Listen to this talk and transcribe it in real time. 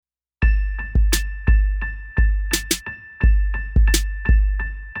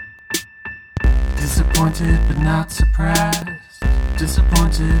Disappointed but not surprised.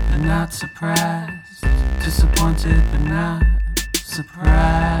 Disappointed but not surprised. Disappointed but not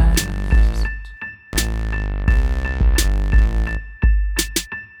surprised.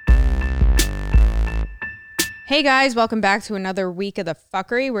 Hey guys, welcome back to another week of The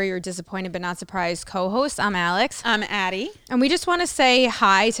Fuckery. We're your disappointed but not surprised co-host. I'm Alex. I'm Addie. And we just want to say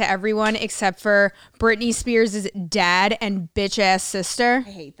hi to everyone except for Britney Spears' dad and bitch-ass sister.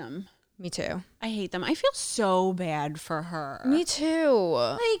 I hate them. Me too. I hate them. I feel so bad for her. Me too.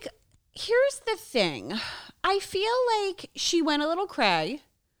 Like, here's the thing. I feel like she went a little cray.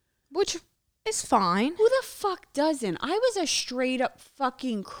 Which is fine. Who the fuck doesn't? I was a straight up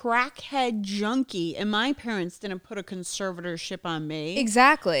fucking crackhead junkie and my parents didn't put a conservatorship on me.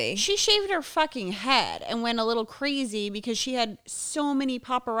 Exactly. She shaved her fucking head and went a little crazy because she had so many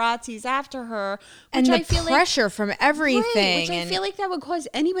paparazzis after her. And which the I feel pressure from everything. Right, which I feel like that would cause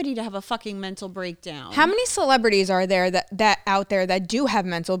anybody to have a fucking mental breakdown. How many celebrities are there that out there that do have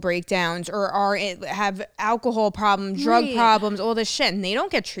mental breakdowns or have alcohol problems, drug problems, all this shit, and they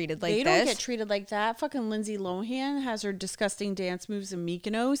don't get treated like this? They don't get treated like that. Fucking Lindsay Lohan has her disgusting dance moves in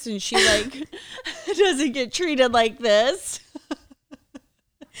Mykonos, and she like doesn't get treated like this.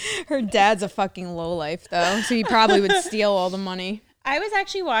 Her dad's a fucking lowlife though, so he probably would steal all the money. I was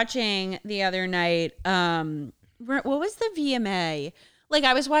actually watching the other night. What was the VMA? Like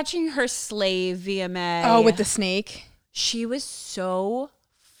I was watching her Slave VMA. Oh, with the snake. She was so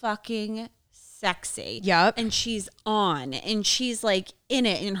fucking sexy. Yep. And she's on and she's like in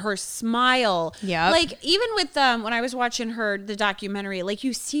it, and her smile. Yep. Like even with when I was watching the documentary, like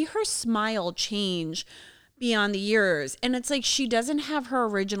you see her smile change beyond the years, and it's like she doesn't have her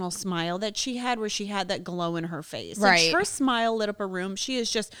original smile that she had where she had that glow in her face. Right. Like, her smile lit up a room. She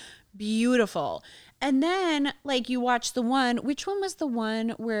is just beautiful. And then like you watch which one was the one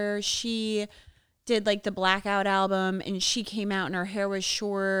where she did like the Blackout album and she came out and her hair was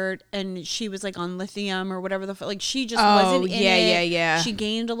short and she was like on lithium or whatever like she just wasn't in it. Yeah. She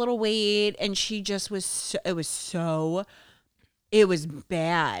gained a little weight and she just was it was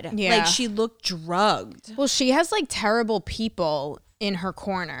bad. Yeah. Like she looked drugged. Well, she has like terrible people in her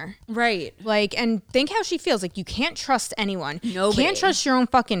corner. Right. Like, and think how she feels. Like, you can't trust anyone. Nobody. You can't trust your own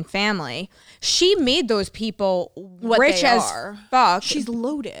fucking family. She made those people What rich they as are. fuck. She's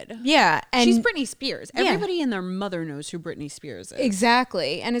loaded. Yeah. And She's Britney Spears. Yeah. Everybody and their mother knows who Britney Spears is.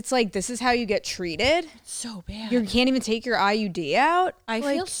 Exactly. And it's like, this is how you get treated. So bad. You can't even take your IUD out. I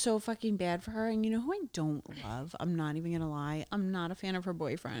feel so fucking bad for her. And you know who I don't love? I'm not even going to lie. I'm not a fan of her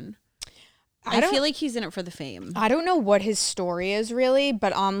boyfriend. I feel like he's in it for the fame. I don't know what his story is really,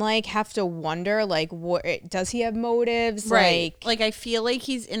 but I'm like, have to wonder, like, what does he have motives? Right. Like I feel like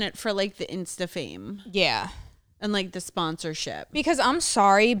he's in it for like the Insta fame. Yeah. And like the sponsorship. Because I'm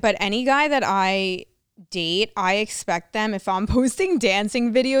sorry, but any guy that I date, I expect them, if I'm posting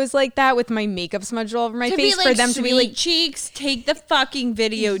dancing videos like that with my makeup smudged all over my face, like, for them to be like, cheeks, take the fucking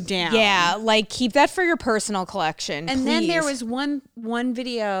video down. yeah, like keep that for your personal collection. And please. then there was one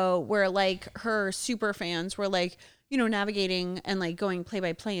video where like her super fans were like, you know, navigating and like going play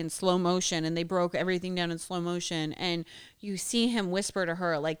by play in slow motion, and they broke everything down in slow motion, and you see him whisper to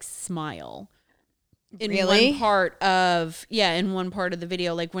her like, smile. In really? one part of the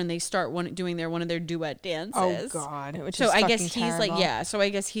video, like when they start doing one of their duet dances. Oh God! So I guess he's like, so I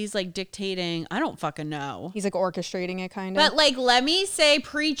guess he's like dictating. I don't fucking know. He's like orchestrating it, kind of. But like, let me say,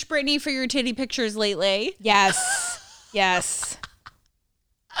 preach Britney for your titty pictures lately. Yes, yes.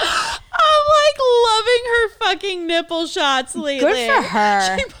 I'm like loving her fucking nipple shots lately. Good for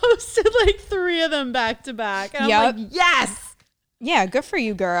her. She posted like 3 of them back to back. And I'm like, yes. Yeah, good for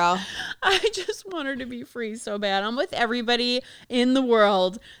you, girl. I just want her to be free so bad. I'm with everybody in the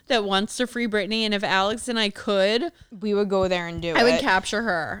world that wants to free Britney. And if Alex and I could, we would go there and do it. I would capture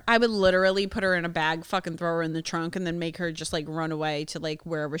her. I would literally put her in a bag, fucking throw her in the trunk, and then make her just like run away to like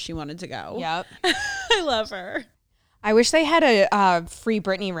wherever she wanted to go. Yep. I love her. I wish they had a free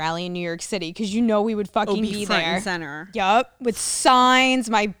Britney rally in New York City, because you know we would fucking be front there. And center. Yup. With signs,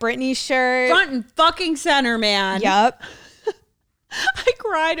 my Britney shirt. Front and fucking center, man. Yup. I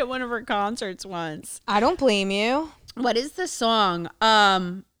cried at one of her concerts once. I don't blame you. What is the song?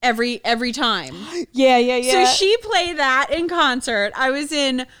 Every time. Yeah. So she played that in concert. I was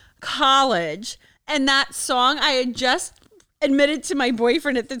in college, and that song, I had just admitted to my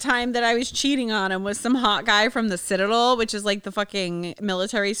boyfriend at the time that I was cheating on him with some hot guy from the Citadel, which is like the fucking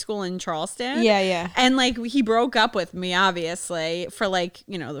military school in Charleston. Yeah. And like he broke up with me, obviously, for like,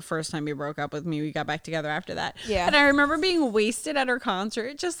 you know, the first time he broke up with me. We got back together after that. Yeah. And I remember being wasted at her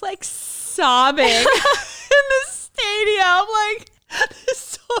concert, just like sobbing in the stadium, like, This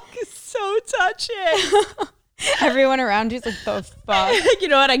song is so touching. Everyone around you's like, the fuck. You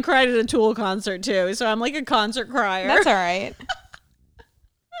know what? I cried at a Tool concert too, so I'm like a concert crier. That's all right.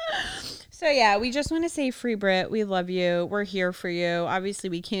 So yeah, we just want to say, Free Brit, we love you. We're here for you. Obviously,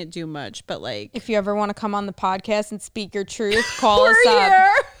 we can't do much, but like, If you ever want to come on the podcast and speak your truth, call us we're up.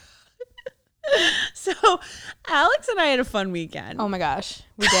 here. So Alex and I had a fun weekend. Oh my gosh,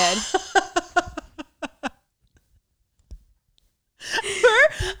 we did.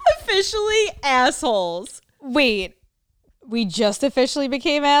 We're officially assholes. Wait, we just officially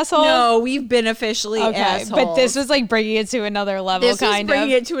became assholes? No, we've been officially Okay, assholes. but this was like bringing it to another level, this was kind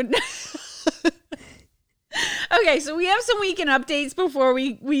bringing of. it to an. Okay, so we have some weekend updates before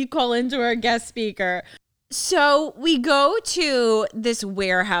we call into our guest speaker. So we go to this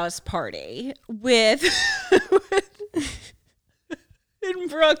warehouse party with in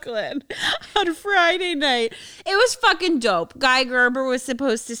Brooklyn on Friday night. It was fucking dope. Guy Gerber was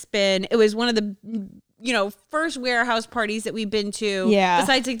supposed to spin. It was one of the first warehouse parties that we've been to. Yeah.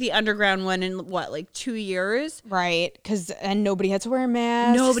 Besides like the underground one in what, like 2 years? Right, and nobody had to wear a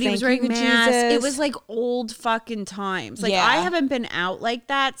mask. Nobody was Thank wearing you, masks. Jesus. It was like old fucking times. Like Yeah. I haven't been out like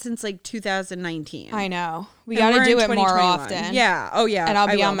that since like 2019. I know. We And got we're to do in it more 2021. often. Yeah. Oh yeah. And I'll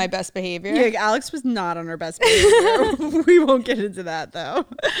I be on will. my best behavior. Yeah, Alex was not on her best behavior. We won't get into that though.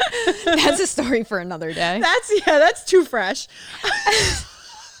 That's a story for another day. That's too fresh.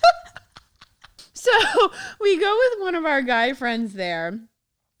 So we go with one of our guy friends there.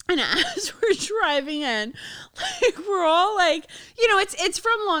 And as we're driving in, like we're all like, it's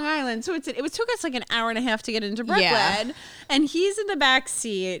from Long Island, so it took us like an hour and a half to get into Brooklyn. Yeah. And he's in the back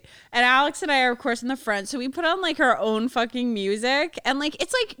seat, and Alex and I are of course in the front. So we put on like our own fucking music, and like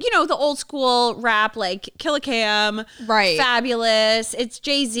it's like the old school rap, like Killa Cam, Right. Fabulous. It's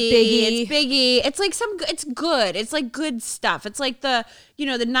Jay-Z, Biggie. it's Biggie. It's like it's good. It's like good stuff. It's like the the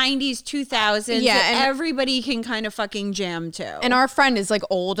 90s, 2000s. Yeah, that and- everybody can kind of fucking jam to. And our friend is like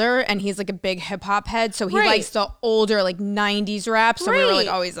older, and he's like a big hip hop head, so he Right. likes the older like 90s rap. So we were like,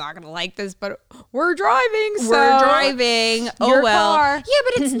 Right. oh, he's not gonna like this, but we're driving. So We're driving. Oh your well. car. Yeah,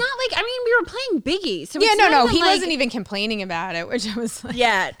 but it's not like, I mean, we were playing Biggie. So Yeah, it's no, not he like, wasn't even complaining about it, which I was like,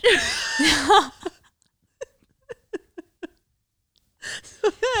 yet. So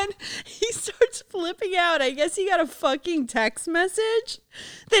then he starts flipping out. I guess he got a fucking text message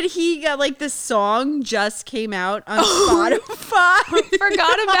that he got like this song just came out on Spotify.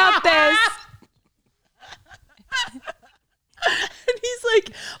 forgot about this. And he's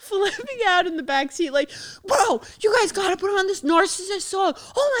like flipping out in the backseat, like, bro, you guys gotta put on this Narcissist song.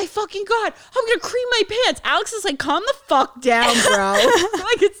 Oh my fucking God, I'm gonna cream my pants. Alex is like, calm the fuck down, bro.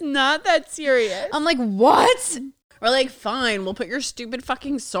 Like, it's not that serious. I'm like, what? We're like, fine, we'll put your stupid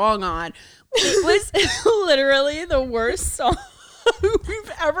fucking song on. It was literally the worst song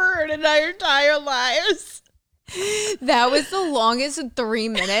we've ever heard in our entire lives. That was the longest 3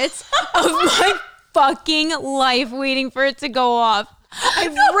 minutes of my fucking life waiting for it to go off. I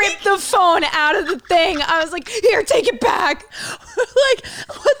ripped the phone out of the thing. I was like, here, take it back. Like,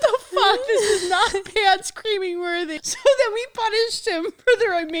 what the fuck? This is not pants screaming worthy. So then we punished him for the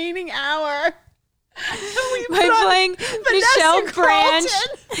remaining hour. By playing Michelle Branch.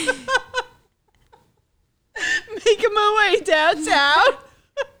 Carlton. Making my way downtown.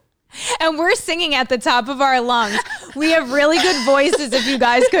 And we're singing at the top of our lungs. We have really good voices if you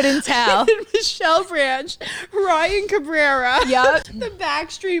guys couldn't tell. And Michelle Branch, Ryan Cabrera. Yup. The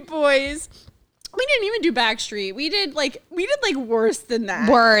Backstreet Boys. We didn't even do Backstreet. We did like worse than that.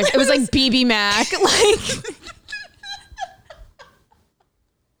 Worse. It was like BB Mac. Like,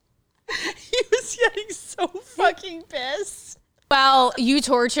 He was getting so fucking pissed. well, you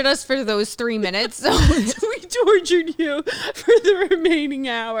tortured us for those 3 minutes. So We tortured you for the remaining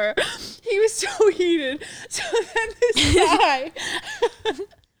hour. He was so heated. So then this guy,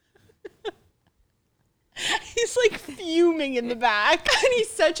 he's like fuming in the back. And he's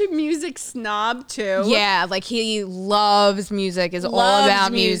such a music snob too. yeah, like he loves music, is all Loves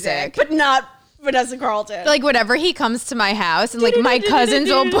about music. But not Vanessa Carlton. Like whenever he comes to my house and like my cousins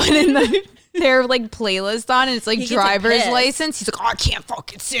will put in their like playlist on and it's like He gets, like, driver's pissed. license. He's like, oh, I can't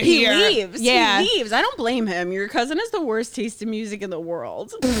fucking sit he here. leaves. Yeah. He leaves. I don't blame him. Your cousin has the worst taste in music in the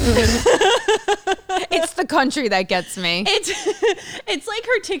world. It's the country that gets me. It's like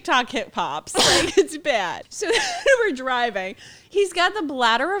her TikTok hip hops. Like, it's bad. So then we're driving. He's got the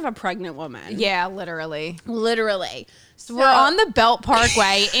bladder of a pregnant woman. Yeah, literally. Literally. So We're on the Belt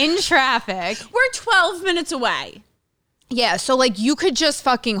Parkway in traffic. We're 12 minutes away. Yeah, so like you could just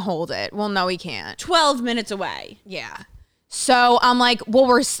fucking hold it. Well, no, he can't. 12 minutes away. Yeah. So I'm like, well,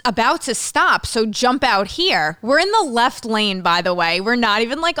 we're about to stop, so jump out here. We're in the left lane, by the way. We're not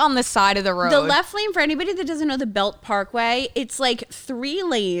even like on the side of the road. The left lane, for anybody that doesn't know the Belt Parkway, it's like 3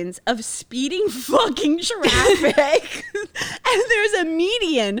 lanes of speeding fucking traffic. And there's a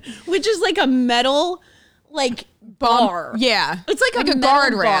median, which is like a metal like bar. Yeah. It's like a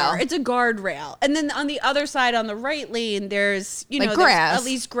guardrail. bar. It's a guardrail. And then on the other side, on the right lane, there's, Like there's grass. at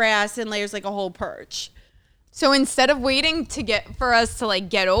least grass, and there's like a whole perch. So instead of waiting for us to like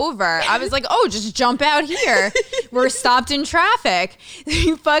get over, I was like, oh, just jump out here. We're stopped in traffic.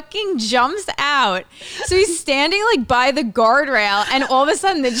 He fucking jumps out. So he's standing like by the guardrail, and all of a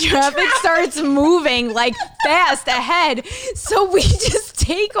sudden the traffic starts moving like fast ahead. So we just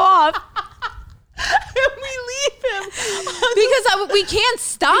take off. We leave him Because we can't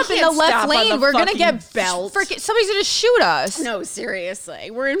stop in the left lane. We're going to get Belt. somebody's going to shoot us. No,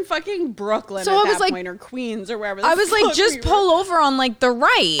 seriously. We're in fucking Brooklyn So at I was that like- point, or Queens, or wherever the I was like, fuck just we pull over on like the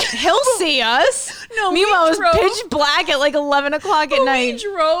right. He'll see us. No, we Meanwhile, it drove- was pitch black at like 11 o'clock at We night.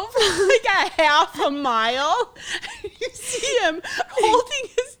 drove like a half a mile. You see him holding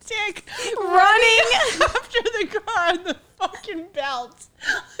his dick, Running. after the car on the fucking belt,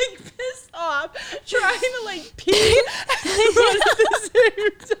 like pissed off, trying to like pee and run at the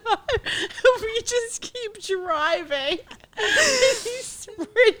same time. We just keep driving. He's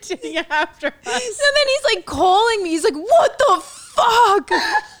sprinting after us. So then he's like calling me. He's like, what the fuck?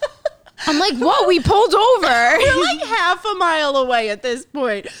 I'm like, what? We pulled over. We're like half a mile away at this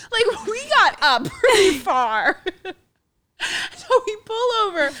point. Like, we got up pretty far. So we pull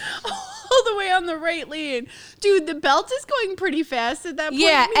over all the way on the right lane. Dude, the belt is going pretty fast at that point.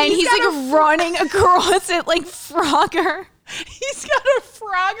 Yeah, I mean, and he's got like running across it like Frogger. He's got a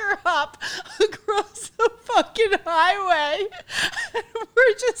Frogger hop across the fucking highway. And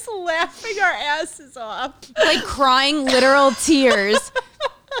we're just laughing our asses off. Like crying literal tears.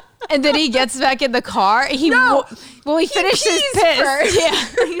 And then he gets back in the car. He finished his pees piss. first.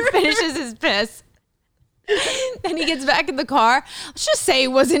 Yeah, he finishes his piss. Then he gets back in the car. Let's just say he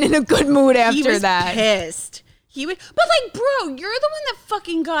wasn't in a good mood He after was that. pissed. But like, bro, you're the one that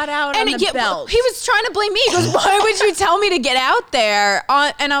fucking got out on the belt. He was trying to blame me. He goes, why would you tell me to get out there?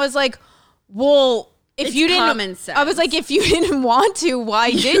 And I was like, well, if It's you didn't, common sense. I was like, if you didn't want to,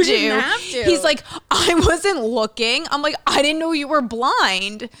 why did you? didn't have to. He's like, I wasn't looking. I'm like, I didn't know you were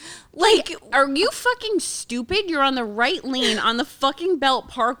blind. Like, Are you fucking stupid? You're on the right lane on the fucking Belt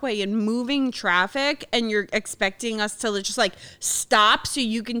Parkway in moving traffic, and you're expecting us to just like stop so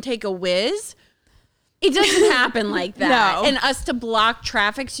you can take a whiz? It doesn't happen like that. No. And us to block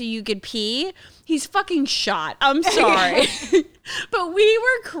traffic so you could pee? He's fucking shot. I'm sorry. But we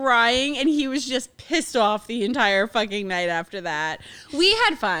were crying, and he was just pissed off the entire fucking night after that. We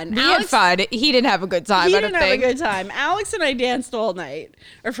had fun. we had fun. He didn't have a good time. He I don't didn't have a think. good time. Alex and I danced all night,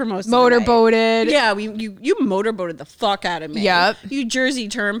 or for most of the night. Motorboated. Yeah, you motorboated the fuck out of me. Yep. You Jersey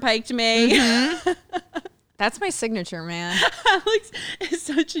Turnpiked me. That's my signature, man. Alex is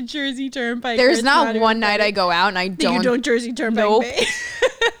such a Jersey Turnpike. There's not one night I go out and I don't. You don't Jersey Turnpike Nope. me.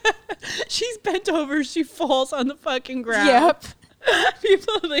 She's bent over. She falls on the fucking ground. Yep.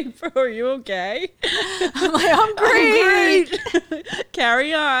 People are like, bro, are you okay? I'm like, I'm great. Great.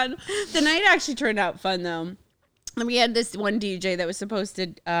 Carry on. The night actually turned out fun, though. And we had this one DJ that was supposed to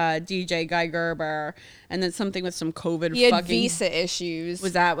DJ Guy Gerber, and then something with some COVID He had fucking... visa issues.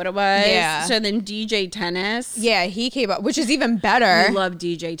 Was that what it was? Yeah. So then DJ Tennis. Yeah, he came up, which is even better. We love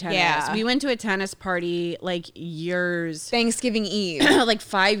DJ Tennis. Yeah. We went to a tennis party like years... Thanksgiving Eve. like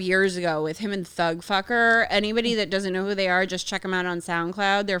 5 years ago with him and Thug Fucker. Anybody that doesn't know who they are, just check them out on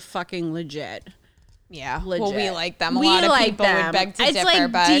SoundCloud. They're fucking legit. Yeah. Legit. Well, we like them. A We lot of like people them. would beg to it's differ,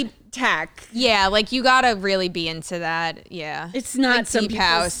 like but deep tech. yeah, like you gotta really be into that. Yeah. It's not like some deep people's-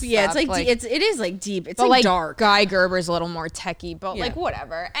 house. Yeah, it's stuff, like it is like deep. It's but like like dark. Guy Gerber's a little more techie, but Yeah. like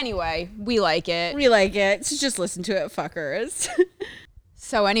whatever. Anyway, we like it. We like it. So just listen to it, fuckers.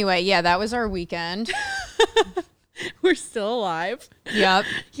 So anyway, yeah, that was our weekend. We're still alive. Yep.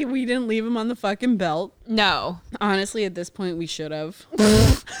 We didn't leave him on the fucking belt. No. Honestly, at this point, we should have.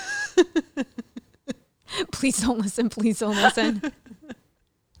 Please don't listen. Please don't listen.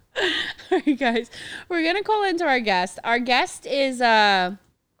 All right, guys, we're gonna call into our guest. Our guest is a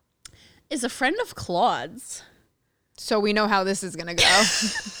friend of Claude's. So we know how this is gonna go.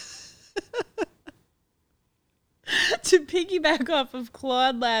 To piggyback off of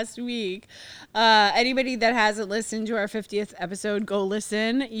Claude last week, anybody that hasn't listened to our 50th episode, go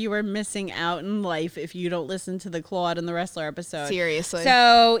listen. You are missing out in life if you don't listen to the Claude and the Wrestler episode. Seriously.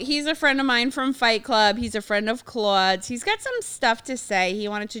 So he's a friend of mine from Fight Club. He's a friend of Claude's. He's got some stuff to say. He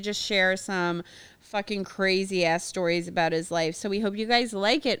wanted to just share some fucking crazy ass stories about his life. So we hope you guys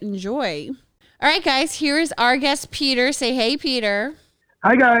like it. Enjoy. All right, guys, here is our guest, Peter. Say hey, Peter.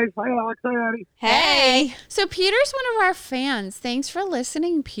 Hi, guys. Hi, Alex. Hi, Addie. Hey. So Peter's one of our fans. Thanks for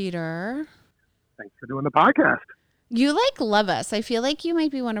listening, Peter. Thanks for doing the podcast. You love us. I feel like you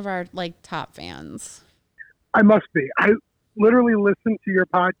might be one of our top fans. I must be. I literally listen to your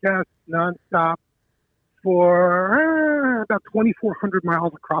podcast nonstop for about 2,400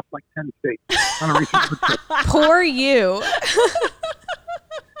 miles across 10 states on a recent trip. Poor you.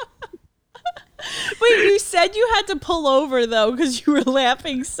 Wait, you said you had to pull over, though, because you were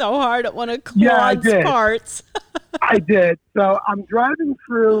laughing so hard at one of Claude's parts. I did. So I'm driving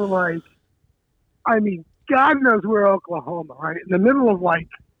through, God knows where, Oklahoma, right? In the middle of, I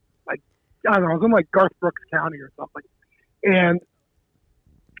don't know, I was in, Garth Brooks County or something. And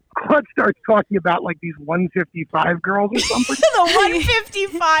Claude starts talking about, these 155 girls or something. The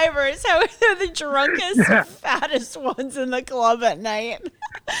 155ers, how they're the drunkest, fattest ones in the club at night.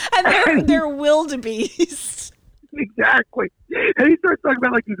 And they're wildebeest. Exactly. And he starts talking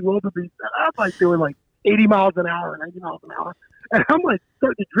about these wildebeest. And I'm doing 80 miles an hour, 90 miles an hour. And I'm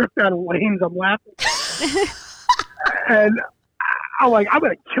starting to drift out of lanes. I'm laughing. And I'm I'm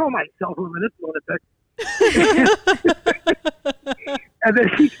going to kill myself with this lunatic. And then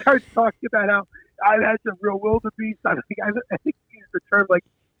he starts talking about how I've had some real wildebeest. I think he used the term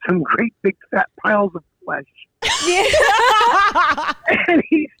some great big fat piles of flesh. Yeah. And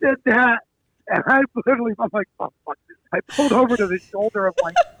he said that, and I'm like, oh, fuck this. I pulled over to the shoulder of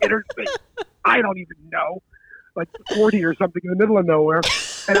interstate, I don't even know, 40 or something in the middle of nowhere.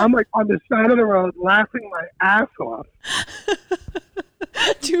 And I'm on the side of the road laughing my ass off.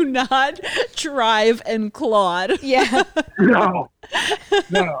 Do not drive and Claude. Yeah. No,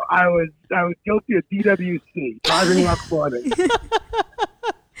 I was guilty of DWC, driving while Clauding.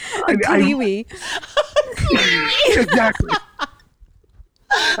 Kiwi. Exactly.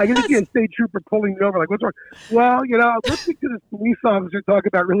 I can see a state trooper pulling me over, what's wrong? Well, I'm listening to this police officer talk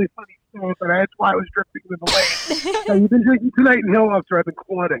about really funny stuff, and that's why I was drifting in the lane. So you've been drinking tonight, and no, officer, I've been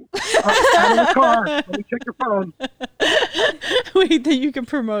quadding. Out of the car. Let me check your phone. Wait, that you can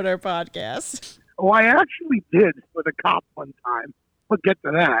promote our podcast. Oh, I actually did with a cop one time. We'll get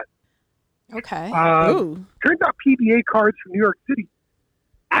to that. Okay. Turns out PBA cards from New York City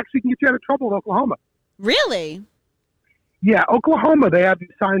actually can get you out of trouble in Oklahoma. Really? Yeah, Oklahoma, they have these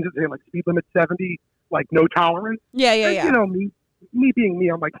signs that say speed limit 70, no tolerance. Yeah. And, me being me,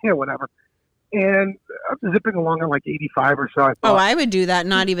 I'm yeah, whatever. And I'm zipping along at 85 or so. I would do that,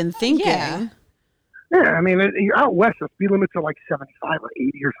 not even thinking. Yeah. Yeah, you're out west, the speed limits are 75 or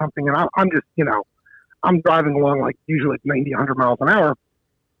 80 or something. And I'm just, I'm driving along usually 90, 100 miles an hour.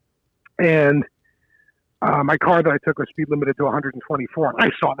 And my car that I took was speed limited to 124.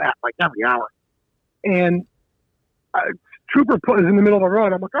 I saw that every hour. And trooper is in the middle of the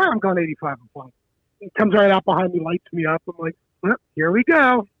road. I'm like, I'm going 85. I'm fine. He comes right out behind me, lights me up. I'm like, well, here we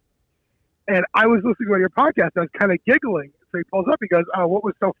go. And I was listening to your podcast. I was kind of giggling. So he pulls up. He goes, oh, what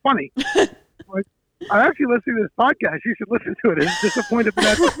was so funny? I'm actually listening to this podcast. You should listen to it. It's disappointed, but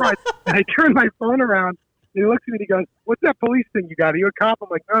that's right. And I turn my phone around. And he looks at me and he goes, what's that police thing you got? Are you a cop? I'm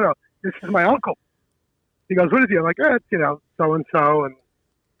like, no. This is my uncle. He goes, what is he? I'm like, it's, so-and-so. And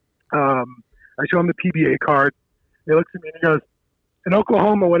I show him the PBA card. He looks at me and he goes, in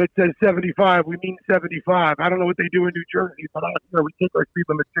Oklahoma, when it says 75, we mean 75. I don't know what they do in New Jersey, but we take our speed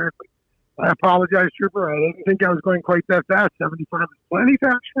limit seriously. I apologize, trooper. I didn't think I was going quite that fast. 75 is plenty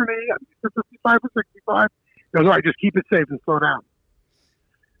fast for me. I'm used to 55 or 65. He goes, all right, just keep it safe and slow down.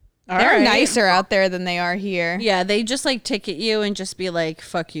 They're nicer out there than they are here. Yeah, they just ticket you and just be like,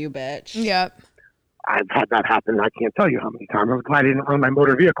 fuck you, bitch. Yep. I've had that happen. I can't tell you how many times. I was glad I didn't run my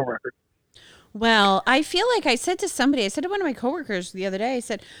motor vehicle record. Well, I feel like I said to one of my coworkers the other day, I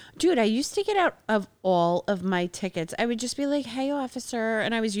said, dude, I used to get out of all of my tickets. I would just be like, hey, officer.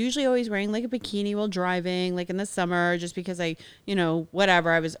 And I was usually always wearing a bikini while driving, in the summer, just because I,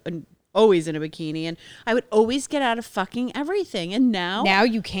 whatever. I was always in a bikini and I would always get out of fucking everything. And now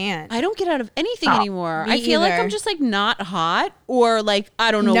you can't. I don't get out of anything anymore. I feel like I'm just not hot or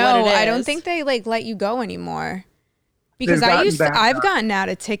I don't know no, what it is. I don't think they let you go anymore. Because I've gotten out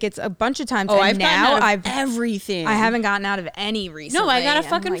of tickets a bunch of times. Oh, and I've now gotten out of everything. I haven't gotten out of any recently. No, I got a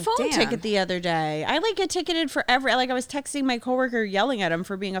fucking phone damn. ticket the other day. I get ticketed for every. I was texting my coworker yelling at him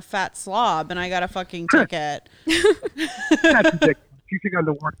for being a fat slob, and I got a fucking ticket. That's ridiculous. You should go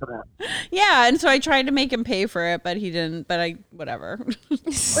to work for that. Yeah, and so I tried to make him pay for it, but he didn't. But whatever. Well,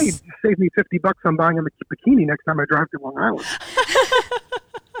 you save me $50 on buying a bikini next time I drive to Long Island.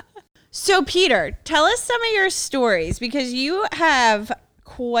 So, Peter, tell us some of your stories because you have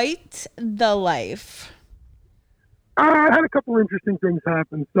quite the life. I had a couple of interesting things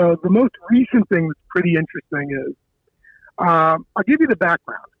happen. So the most recent thing that's pretty interesting is, I'll give you the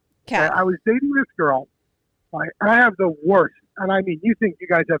background. Okay. I was dating this girl. And I have the worst. And I mean, you think you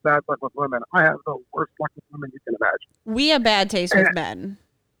guys have bad luck with women. I have the worst luck with women you can imagine. We have bad taste with men.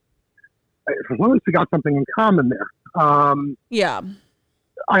 As long as we got something in common there. Yeah.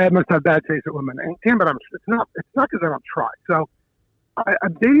 I must have bad taste with women. And damn it, it's not because I don't try. So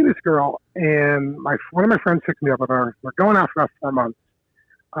I'm dating this girl, and one of my friends picked me up with her. We're going out for about 4 months.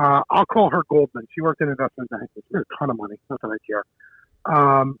 I'll call her Goldman. She worked in investment banking. She made a ton of money. Not that I care.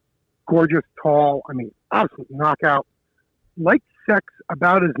 Gorgeous, tall. I mean, absolute knockout. Liked sex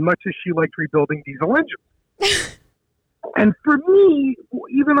about as much as she liked rebuilding diesel engines. And for me,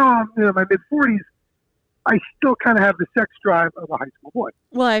 even though I'm in my mid-40s, I still kind of have the sex drive of a high school boy.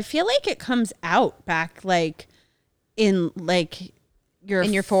 Well, I feel like it comes out back in your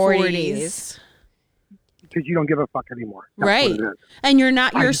 40s. Because you don't give a fuck anymore. That's right. what it is. And you're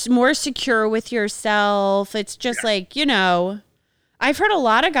more secure with yourself. It's just I've heard a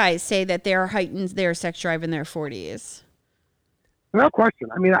lot of guys say that they're heightened their sex drive in their 40s. No question.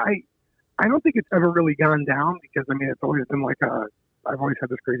 I mean, I don't think it's ever really gone down because, I mean, it's always been I've always had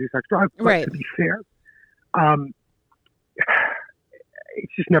this crazy sex drive. But right. To be fair,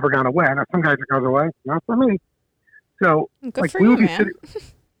 it's just never gone away. Now, some guys it goes away. Not for me. So, good for you, man.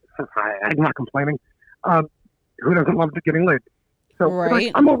 I'm not complaining. Who doesn't love getting laid? So,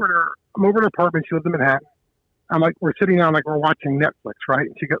 right. I'm over at her apartment. She lives in Manhattan. I'm we're sitting down we're watching Netflix, right?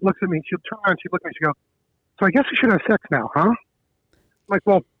 And she looks at me. She'll turn around. She looks at me. She goes, "So I guess we should have sex now, huh?" I'm like,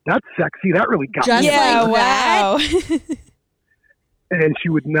 "Well, that's sexy. That really got me." Yeah, wow. And she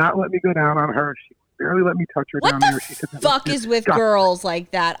would not let me go down on her. She barely let me touch her down there. She said, fuck is with girls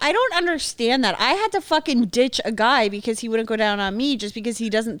like that? I don't understand that. I had to fucking ditch a guy because he wouldn't go down on me just because he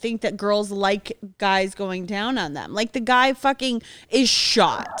doesn't think that girls like guys going down on them. Like the guy fucking is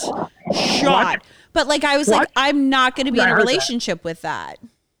shot. What? But I was What? I'm not going to be in a I heard relationship with that.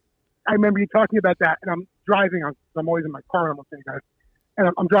 I remember you talking about that, and I'm driving. I'm always in my car, and I'm listening to guys. And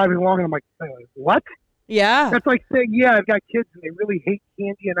I'm driving along, and I'm like, what? Yeah. That's like saying, yeah, I've got kids, and they really hate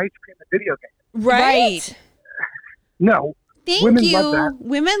candy and ice cream and video games. Right. No. Thank Women you. love that.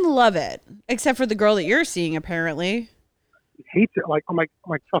 Women love it, except for the girl that you're seeing, apparently. Hates it. I'm like,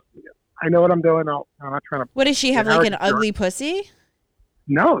 trust me. I know what I'm doing. I'm not trying to. What does she have? Like an ugly pussy?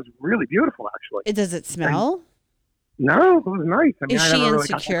 No, it's really beautiful, actually. Does it smell? No, it was nice. I mean, Is she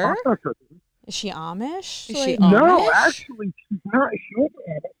insecure? Is she Amish? Is she No, Amish? actually, she's not. She was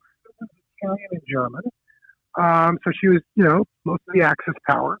Amish. She was Italian and German. So she was, most of the Axis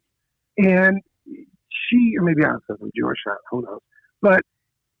power. And she, or maybe I was Jewish, who knows. But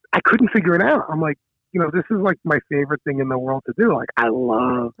I couldn't figure it out. I'm like, this is my favorite thing in the world to do. I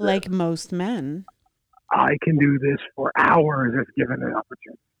love this. Like most men. I can do this for hours if given an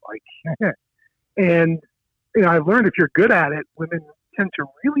opportunity. And, I've learned if you're good at it, women tend to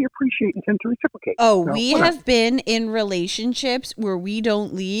really appreciate and tend to reciprocate. Oh, we have been in relationships where we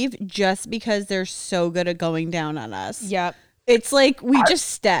don't leave just because they're so good at going down on us. Yep. It's we just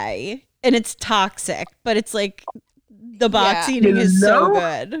stay, and it's toxic, but it's the box eating is so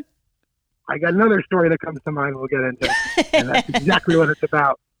good. I got another story that comes to mind we'll get into, and that's exactly what it's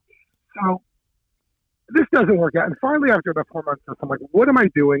about. So this doesn't work out. And finally, after the 4 months, I'm like, what am I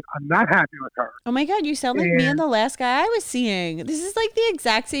doing? I'm not happy with her. Oh my God, you sound like me and the last guy I was seeing. This is the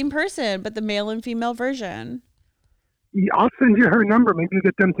exact same person, but the male and female version. I'll send you her number. Maybe you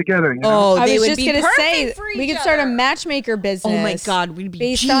get them together. Oh, I they was would just be gonna perfect say for each we could start a other. matchmaker business. Oh my God, we'd be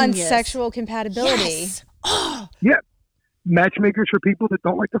based genius. on sexual compatibility. Yes. Oh. Yeah. Matchmakers for people that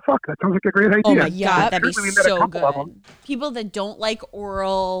don't like to fuck. That sounds like a great idea. Oh my God, that'd be Certainly we met a so couple of good. them. People that don't like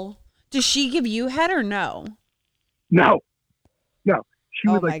oral. Does she give you head or no? No. She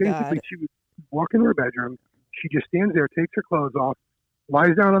Oh would my basically, God. she would walk into her bedroom. She just stands there, takes her clothes off,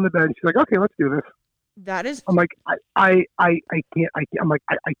 lies down on the bed. And she's like, okay, let's do this. That is I'm like, I can't. I'm like,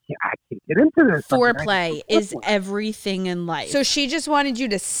 I can't get into this. foreplay is everything in life. So she just wanted you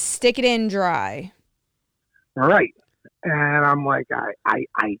to stick it in dry. Right. And I'm like, I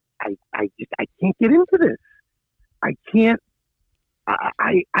can't get into this. I can't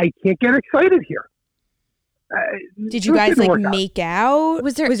get excited here. Did you guys make out?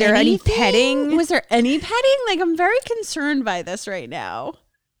 was there any anything? petting? Was there any petting? I'm very concerned by this right now.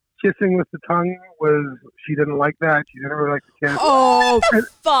 Kissing with the tongue she didn't like that. She didn't really like the kiss. Oh,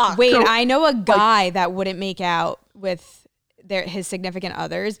 Fuck. wait, So, I know a guy that wouldn't make out with his significant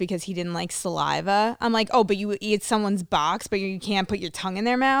others because he didn't like saliva. I'm like, oh, but you eat someone's box, but you can't put your tongue in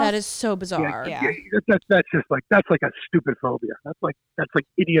their mouth. That is so bizarre. Yeah. That's just like, that's like a stupid phobia. That's like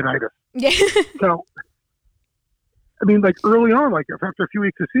idiotitis. Yeah. So, I mean, like early on, like after a few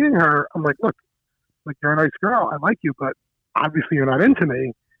weeks of seeing her, I'm like, look, like you're a nice girl. I like you, but obviously you're not into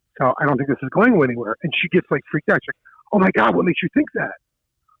me. So I don't think this is going anywhere. And she gets like freaked out. She's like, oh my God, what makes you think that?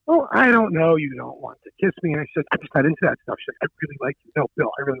 Oh, I don't know. You don't want to kiss me. And I said, I'm just not into that stuff. She's like, I really like you. No,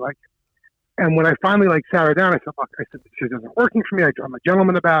 Bill, I really like you. And when I finally like sat her down, I said, look, this isn't working for me. I'm a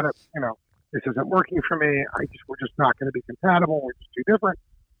gentleman about it. You know, this isn't working for me. We're just not going to be compatible. We're just too different.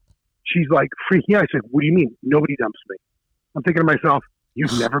 She's like freaking out. I said, what do you mean? Nobody dumps me. I'm thinking to myself,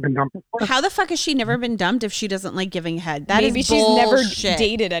 you've never been dumped before? How the fuck has she never been dumped if she doesn't like giving head? Maybe she's never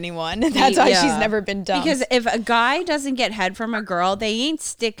dated anyone. That's why she's never been dumped. Because if a guy doesn't get head from a girl, they ain't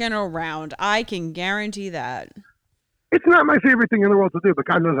sticking around. I can guarantee that. It's not my favorite thing in the world to do, but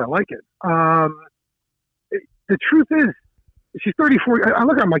God knows I like it. The truth is, she's 34. I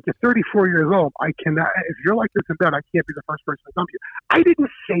look at her, I'm like, you're 34 years old. I cannot, if you're like this in bed, I can't be the first person to dump you. I didn't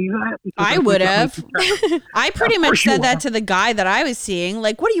say that. I would have. I pretty much said that to the guy that I was seeing.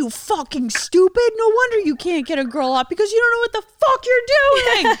 Like, what are you, fucking stupid? No wonder you can't get a girl up because you don't know what the fuck you're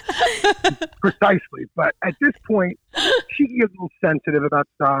doing. Precisely. But at this point, she gets a little sensitive about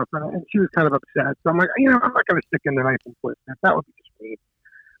stuff, and she was kind of upset. So I'm like, I'm not going to stick in the knife and twist it. That would be just mean.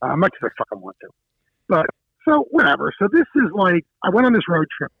 Much as I fucking want to. But so whatever. So this is like, I went on this road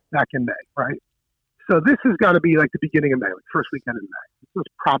trip back in May, right? So this has got to be like the beginning of May, like first weekend in May. This was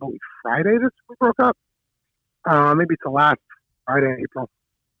probably Friday that we broke up. Maybe it's the last Friday in April.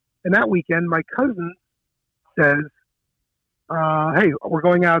 And that weekend, my cousin says, hey, we're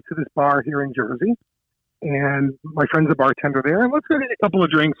going out to this bar here in Jersey. And my friend's a bartender there. And let's go get a couple of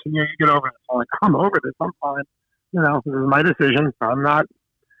drinks and you get over this. I'm like, I'm over this. I'm fine. This is my decision. I'm not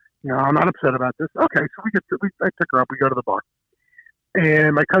upset about this. Okay, so I pick her up. We go to the bar,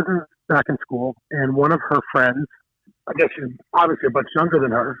 and my cousin's back in school, and one of her friends, I guess she's obviously a bunch younger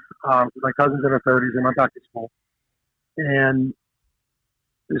than her. My cousin's in her 30s and went back to school. And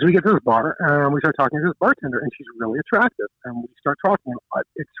as we get to this bar, we start talking to this bartender, and she's really attractive. And we start talking.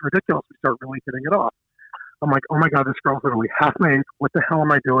 It's ridiculous. We start really hitting it off. I'm like, oh my God, this girl's literally half my age. What the hell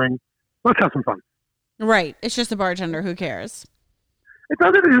am I doing? Let's have some fun. Right. It's just a bartender. Who cares? It's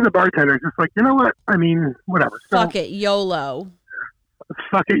not that she's a bartender. It's just like, you know what? I mean, whatever. So, fuck it, YOLO.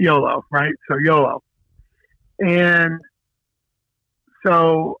 Fuck it, YOLO, right? So YOLO. And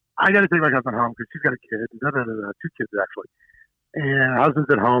so I got to take my cousin home because she's got a kid. 2 kids, actually. And her husband's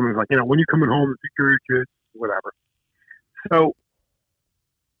at home. And he's like, when you coming home, take care of your kids, whatever. So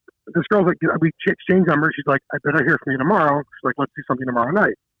this girl's like, we exchange numbers. She's like, I better hear from you tomorrow. She's like, let's do something tomorrow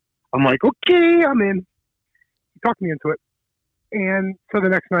night. I'm like, okay, I'm in. She talked me into it. And so the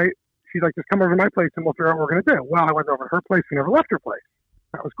next night, she's like, just come over to my place and we'll figure out what we're going to do. Well, I went over to her place. We never left her place.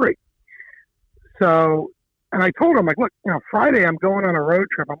 That was great. So, and I told her, I'm like, look, Friday I'm going on a road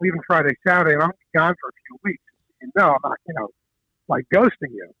trip. I'm leaving Friday, Saturday, and I'm gone for a few weeks. I'm not, like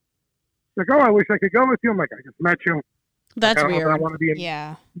ghosting you. She's like, oh, I wish I could go with you. I'm like, I just met you. That's weird. I want to be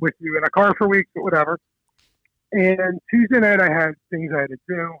with you in a car for weeks, but whatever. And Tuesday night I had things I had to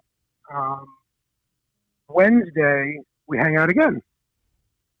do. Wednesday, we hang out again.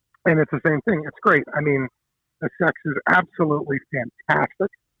 And it's the same thing. It's great. I mean, the sex is absolutely fantastic.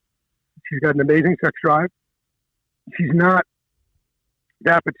 She's got an amazing sex drive. She's not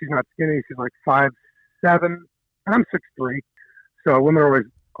that, but she's not skinny. She's like 5'7", and I'm 6'3". So women are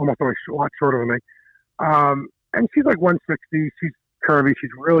almost always a lot shorter than me. And she's like 160. She's curvy.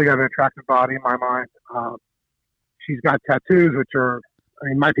 She's really got an attractive body in my mind. She's got tattoos, which are,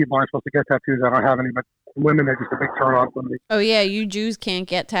 my people aren't supposed to get tattoos. I don't have any, but women are just a big turn on for me. Oh, yeah, you Jews can't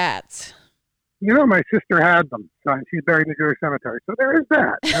get tats. My sister had them. So she's buried in the Jewish cemetery. So there is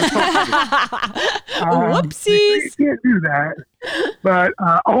that. Whoopsies. You can't do that. But,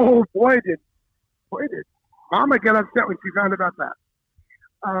 oh, boy, did Mama get upset when she found about that.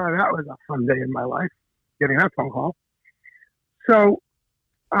 That was a fun day in my life, getting that phone call. So,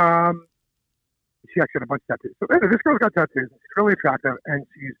 she actually had a bunch of tattoos. So anyway, this girl's got tattoos. She's really attractive, and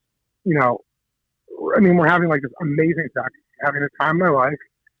she's, we're having like this amazing sex, having the time of my life.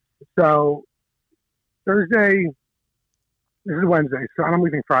 So Thursday, this is Wednesday, so I'm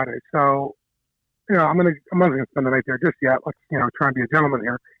leaving Friday. So, I'm not gonna spend the night there just yet. Let's, try and be a gentleman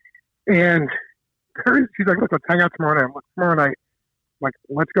here. And she's like, look, let's hang out tomorrow night. Tomorrow night, like,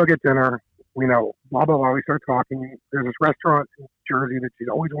 let's go get dinner. Blah, blah, blah. We start talking. There's this restaurant in Jersey that she's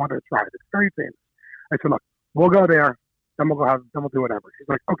always wanted to try. It's very famous. I said, look, we'll go there. Then we'll do whatever. She's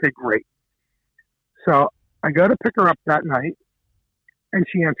like, okay, great. So I go to pick her up that night, and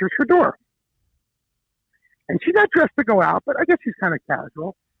she answers her door. And she's not dressed to go out, but I guess she's kind of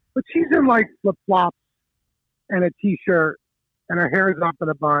casual. But she's in like flip-flops and a t-shirt, and her hair is up in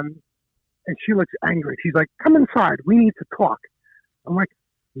a bun, and she looks angry. She's like, "Come inside. We need to talk." I'm like,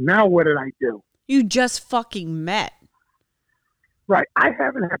 now what did I do? You just fucking met. Right. I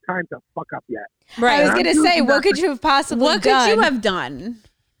haven't had time to fuck up yet. Right. I was going to say, what could you have possibly What done? could you have done?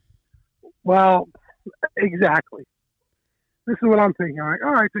 Well, exactly. This is what I'm thinking. I'm like,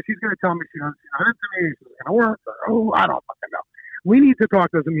 all right, so she's going to tell me she's not into me, she's going to work, or, I don't fucking know. We need to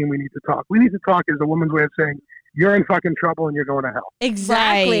talk doesn't mean we need to talk. We need to talk is a woman's way of saying, you're in fucking trouble and you're going to hell.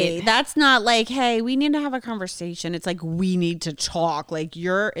 Exactly. Right. That's not like, hey, we need to have a conversation. It's like, we need to talk. Like,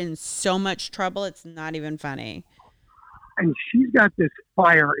 you're in so much trouble. It's not even funny. And she's got this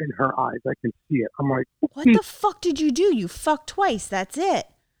fire in her eyes. I can see it. I'm like, What the fuck did you do? You fucked twice. That's it.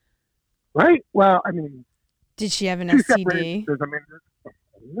 right? Well, I mean, Did she have an two separate STD? instances. I mean,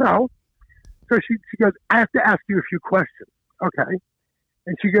 no. So she goes, I have to ask you a few questions. Okay.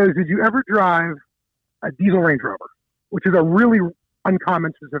 And she goes, did you ever drive a diesel Range Rover, which is a really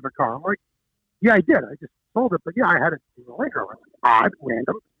uncommon specific car? I'm like, yeah, I did. I just sold it, but yeah, I had a diesel Range Rover. Odd,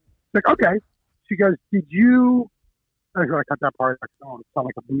 random. Like, okay. She goes, did you? I cut that part. I don't sound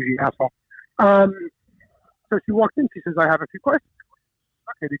like a bougie asshole. So she walked in. She says, I have a few questions.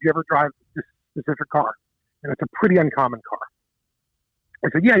 Okay, did you ever drive this specific car? And it's a pretty uncommon car. I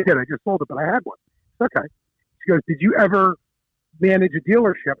said, yeah, I did. I just sold it, but I had one. Okay. She goes, did you ever manage a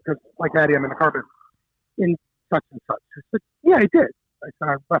dealership? Because like Addie, I'm in the car business in such and such. She said, yeah, I did. I said,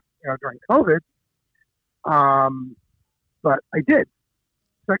 I left during COVID. But I did.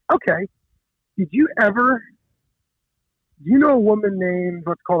 It's like, okay. Did you ever, do you know a woman named,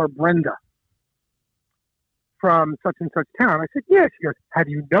 let's call her Brenda, from such and such town? I said, yeah. She goes, how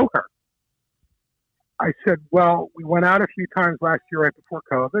do you know her? I said, well, we went out a few times last year right before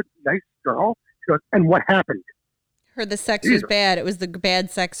COVID. Nice girl. She goes, and what happened? Heard the sex was bad. It was the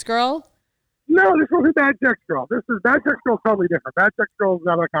bad sex girl? No, this wasn't Bad Sex Girl. This is Bad Sex Girl, totally different. Bad Sex Girl is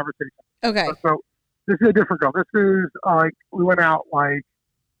out of the conversation. Okay. So this is a different girl. This is like, we went out like,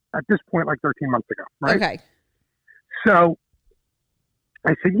 at this point, like 13 months ago, right? Okay. So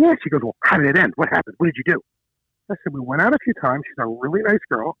I said, yeah. She goes, well, how did it end? What happened? What did you do? I said, we went out a few times. She's a really nice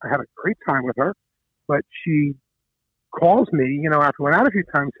girl. I had a great time with her. But she calls me, after we went out a few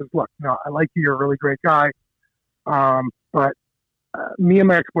times, says, look, I like you. You're a really great guy. But me and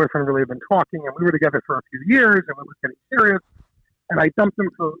my ex-boyfriend really have been talking, and we were together for a few years, and it was getting serious. And I dumped him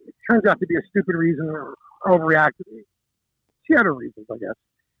for, it turns out to be a stupid reason or overreacted. She had her reasons, I guess.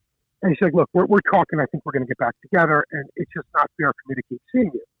 And she's like, look, we're talking. I think we're going to get back together, and it's just not fair for me to keep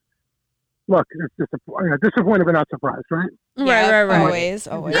seeing you. Look, it's disappointed but not surprised, right? Right. Always.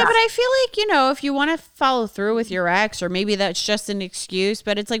 Yeah, but I feel like, if you want to follow through with your ex, or maybe that's just an excuse,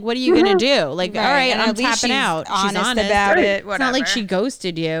 but it's like, what are you going to do? Like, all right, and I'm at least tapping she's out. honest She's honest about Right. it. It's not like she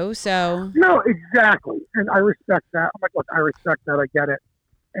ghosted you, so. No, exactly. And I respect that. I'm like, look, I respect that. I get it.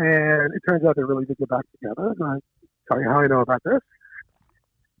 And it turns out they really did get back together. And I tell you how I know about this.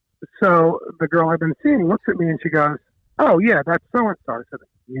 So the girl I've been seeing looks at me and she goes, oh, yeah, that's so-and-so. I said,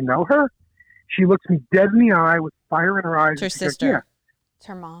 you know her? She looks me dead in the eye with fire in her eyes. It's her and she goes, sister. yeah, It's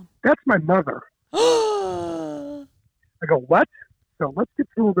her mom. that's my mother. I go, what? So let's get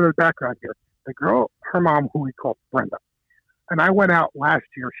through a little bit of background here. The girl, her mom, who we call Brenda, and I went out last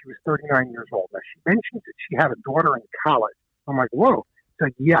year. She was 39 years old. Now, she mentioned that she had a daughter in college. I'm like, whoa. She's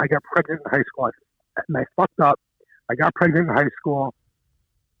like, yeah, I got pregnant in high school. And I fucked up. I got pregnant in high school,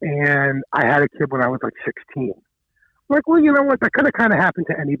 and I had a kid when I was like 16. I'm like, well, you know what? That could have kind of happened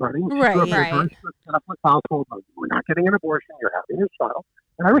to anybody. She Right, grew up in a right. very set up household. Like, we're not getting an abortion. You're having a child.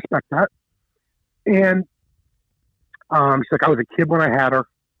 And I respect that. And she's like, I was a kid when I had her,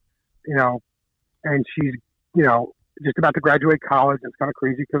 and she's, just about to graduate college. And it's kind of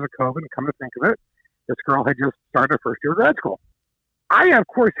crazy because of COVID. And come to think of it, this girl had just started her first year of grad school. I, of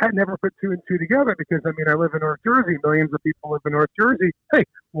course, had never put two and two together because, I live in North Jersey. Millions of people live in North Jersey. Hey,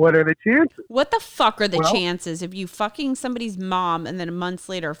 what are the chances? What the fuck are the Well- chances of you fucking somebody's mom and then months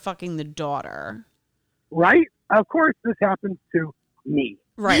later fucking the daughter? Right? Of course, this happens to me.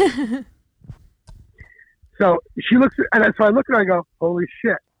 Right. So she looks, and so I look at her and I go, holy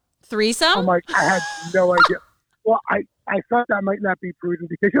shit. Threesome? I'm like, I had no idea. Well, I thought that might not be prudent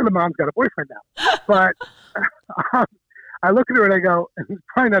because the mom's got a boyfriend now. But I look at her and I go, and it's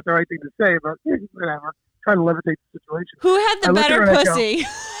probably not the right thing to say, but whatever. Trying to levitate the situation. Who had the I look at better her and I go, pussy?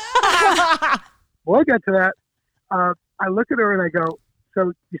 Well, I'll get to that. I look at her and I go,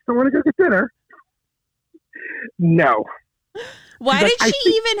 so you still want to go get dinner? No. Why She's did like, she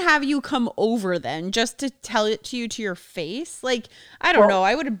even have you come over then? Just to tell it to you to your face? Like, I don't Well- know.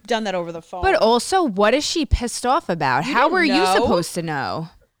 I would have done that over the phone. But also, what is she pissed off about? How didn't were you know? supposed to know?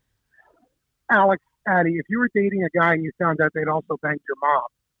 Alex, Addie, if you were dating a guy and you found out they'd also banged your mom,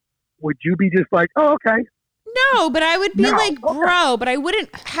 would you be just like, oh, okay? No, but I would be No, like, okay. bro, but I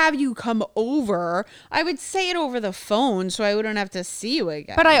wouldn't have you come over. I would say it over the phone so I wouldn't have to see you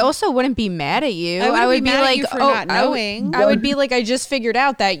again. But I also wouldn't be mad at you. I wouldn't would be mad at like, you for oh, not knowing. I would be like, I just figured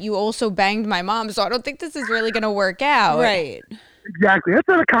out that you also banged my mom, so I don't think this is really going to work out. Right. Exactly. That's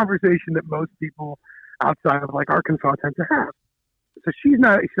not a conversation that most people outside of like Arkansas tend to have. So she's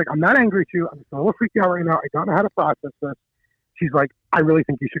like, I'm not angry at you. I'm just a little freaked out right now. I don't know how to process this. She's like, I really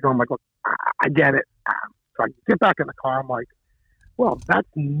think you should go. I'm like, look, I get it. So I get back in the car. I'm like, well, that's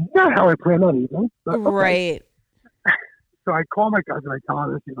not how I planned on eating. But, okay. Right. So I call my cousin. I tell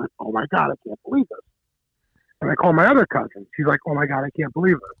her this. She's like, oh my God, I can't believe this. And I call my other cousin. She's like, oh my God, I can't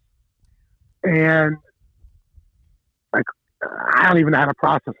believe this. And like, I don't even know how to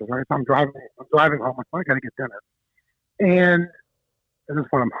process this. Right? So I'm driving home. I'm like, I got to get dinner. And at this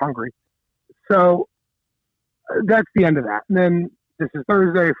point, I'm hungry. So that's the end of that. And then this is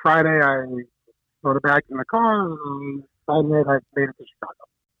Thursday, Friday. I go back in the car. And I've made it to Chicago.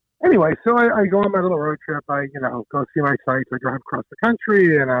 Anyway, so I go on my little road trip. I, go see my sites. I drive across the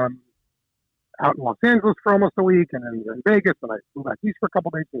country, and I'm out in Los Angeles for almost a week, and then in Vegas, and I flew back east for a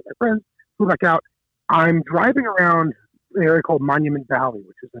couple days with my friends. Flew back out. I'm driving around an area called Monument Valley,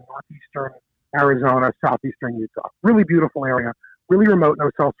 which is in northeastern Arizona, southeastern Utah. Really beautiful area. Really remote,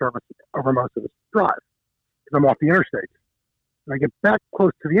 no cell service over most of this drive because I'm off the interstate. And I get back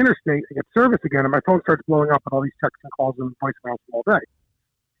close to the interstate, I get service again, and my phone starts blowing up with all these texts and calls and voicemails all day.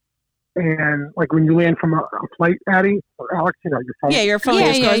 And like when you land from a flight, Addie or Alex, your phone. Yeah, your phone Yeah,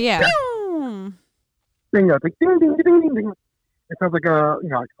 just yeah, goes, yeah. "Pew." Bingo. It's like ding, ding, ding, ding, ding. It sounds like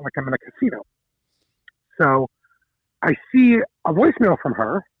like I'm in a casino. So I see a voicemail from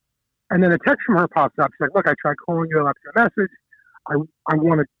her, and then a text from her pops up. She's like, look, I tried calling you, I left you a message. I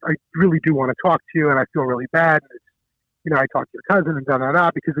really do want to talk to you, and I feel really bad. And I talked to your cousin and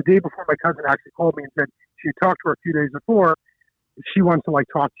da-da-da, because the day before my cousin actually called me and said she had talked to her a few days before. She wants to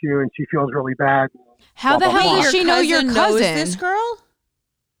talk to you, and she feels really bad. How the hell Wait, does she know your knows cousin? this girl?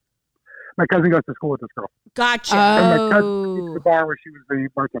 My cousin goes to school with this girl. Gotcha. And my cousin Oh. keeps the bar where she was the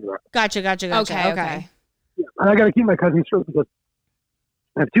bartender at. Gotcha. Okay. Yeah. And I got to keep my cousins straight because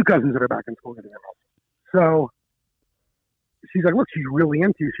I have two cousins that are back in school getting their So she's like, look, she's really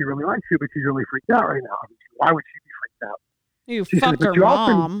into you. She really likes you, but she's really freaked out right now. Why would she be freaked out? You She fuck says, her but you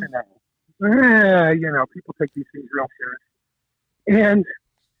also mom. need to know. People take these things real serious. And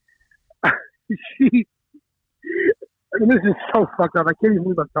this is so fucked up. I can't even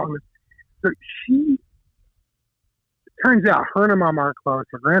believe I'm telling this. So it turns out her and her mom are close.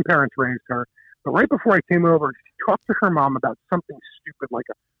 Her grandparents raised her. But right before I came over, she talked to her mom about something stupid, like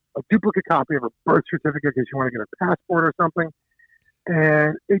a duplicate copy of her birth certificate because she wanted to get a passport or something.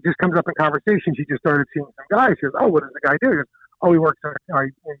 And it just comes up in conversation. She just started seeing some guy. She goes, oh, what does the guy do? He goes, oh, he works as a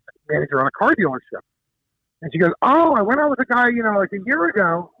manager on a car dealership. And she goes, oh, I went out with a guy, like a year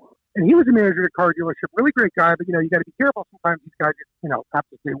ago, and he was a manager at a car dealership, really great guy, but, you got to be careful. Sometimes these guys just, have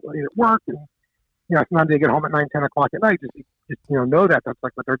to stay late at work, and, sometimes they get home at 9, 10 o'clock at night, just know that. That's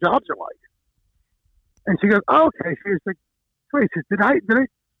like what their jobs are like. And she goes, oh, okay. She was like, wait, she said, did I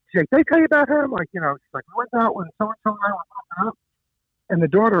tell you about him? Like, she's like, we went out when so-and-so and I were walking up. And the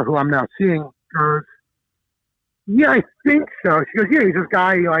daughter, who I'm now seeing, goes, yeah, I think so. She goes, yeah, he's this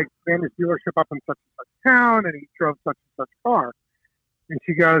guy, he ran his dealership up in such and such town, and he drove such and such car. And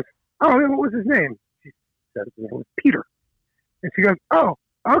she goes, oh, what was his name? She said his name was Peter. And she goes, oh,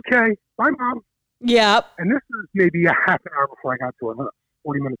 okay, bye, Mom. Yep. And this was maybe a half an hour before I got to her house,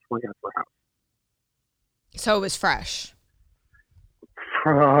 40 minutes before I got to her house. So it was fresh. It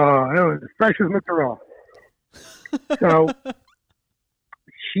was fresh as mozzarella. So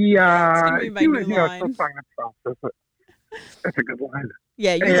she gonna be my was, new still line. trying to process it. That's a good line.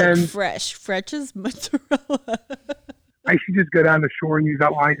 Yeah, you And- look fresh. Fresh as mozzarella. I should just go down the shore and use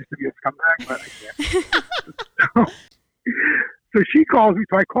that line just to be a scumbag, but I can't. So she calls me,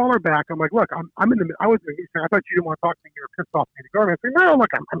 so I call her back. I'm like, look, I'm in the. I thought you didn't want to talk to me. You were pissed off at me to go. And I said, no, look,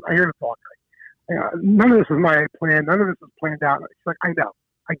 I'm here to talk. None of this was my plan. None of this was planned out. She's like, I know,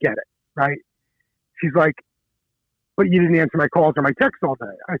 I get it, right? She's like, but you didn't answer my calls or my texts all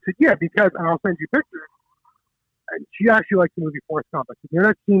day. I said, yeah, because, and I'll send you pictures. And she actually liked the movie Forrest Gump. I said, you know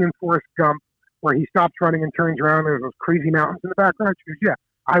that scene in Forrest Gump where he stops running and turns around and there's those crazy mountains in the background? She goes, yeah,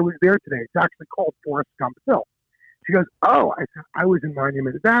 I was there today. It's actually called Forrest Gump Hill. She goes, oh, I said, I was in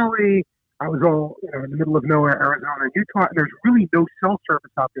Monument Valley. I was all, in the middle of nowhere, Arizona and Utah, and there's really no cell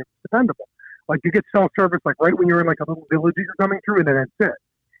service out there that's dependable. Like, you get cell service, like, right when you're in, like, a little village that you're coming through, and then that's it.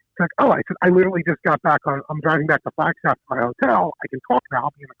 It's like, I said, I literally just got back I'm driving back to Flagstaff to my hotel. I can talk now.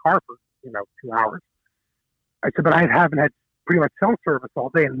 I'll be in the car for, 2 hours. I said, but I haven't had pretty much cell service all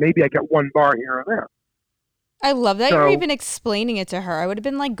day, and maybe I get one bar here or there. I love that you're even explaining it to her. I would have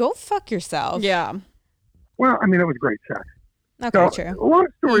been like, go fuck yourself. Yeah. Well, I mean, it was great sex. Okay, true. Long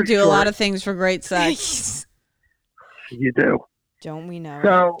story You do short, a lot of things for great sex. You do. Don't we know?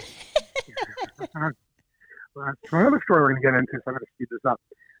 So, another story we're going to get into, so I'm going to speed this up.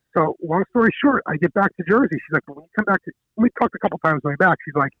 So, long story short, I get back to Jersey. She's like, when you come back we talked a couple times on the way back.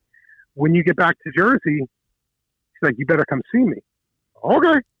 She's like, when you get back to Jersey, she's like, you better come see me.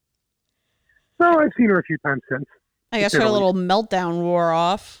 Okay. So, I've seen her a few times since. I guess her little meltdown wore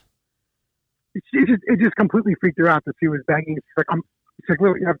off. It just completely freaked her out that she was banging. She's like,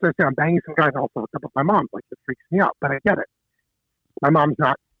 look, you have to understand, I'm banging some guys also hooked up with my mom. Like, it freaks me out, but I get it. My mom's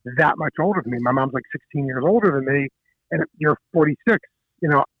not that much older than me. My mom's like 16 years older than me, and you're 46.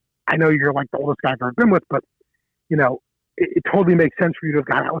 I know you're like the oldest guy I've ever been with, but it totally makes sense for you to have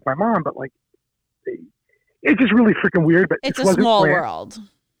gone out with my mom. But like, it's just really freaking weird. But it's a small world.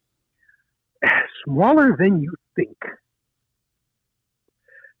 Smaller than you think.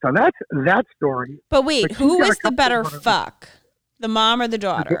 So that's that story. But wait, who was the better fuck? The mom or the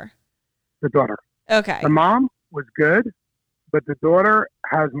daughter? The daughter. Okay. The mom was good, but the daughter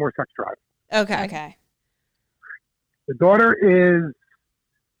has more sex drive. Okay. The daughter is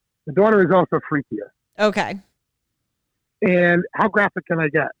also freakier. Okay. And how graphic can I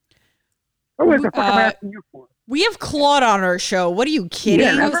get? Oh, what the fuck am I asking you for? We have Claude on our show. What are you kidding?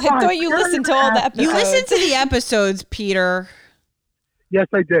 I thought you listened to all the episodes. You listened to the episodes, Peter. Yes,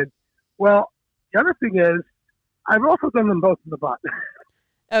 I did. Well, the other thing is, I've also done them both in the butt.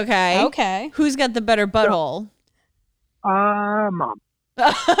 Okay. Who's got the better butthole? Mom.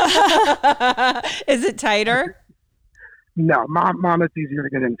 Is it tighter? No, mom. It's easier to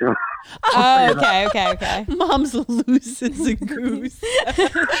get into. Oh, okay. Mom's loose as a goose,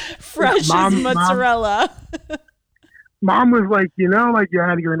 fresh as mozzarella. Mom was like, like you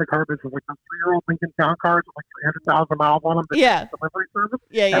had your in the car business, like a 3-year-old Lincoln Town cars with like 300,000 miles on them. Yeah. Delivery service.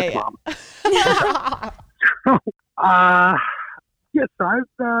 Yeah. Mom. So, so I've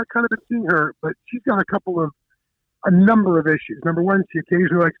kind of been seeing her, but she's got a number of issues. Number one, she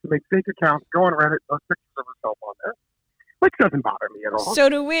occasionally likes to make fake accounts, go on Reddit, post pictures of herself on there, which doesn't bother me at all. So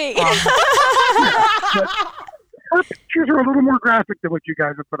do we. But her pictures are a little more graphic than what you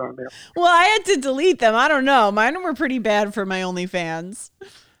guys have put on there. Well, I had to delete them. I don't know. Mine were pretty bad for my OnlyFans.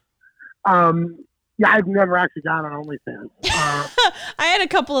 Yeah, I've never actually got an OnlyFans. I had a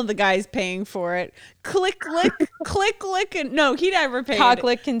couple of the guys paying for it. Click, and no, he never paid. Cock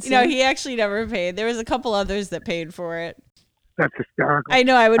lick and he actually never paid. There was a couple others that paid for it. That's hysterical. I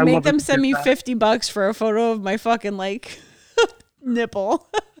know. I would make them send me $50 for a photo of my fucking nipple.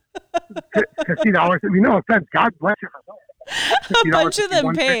 $50. I mean, no offense. God bless you for that. A bunch of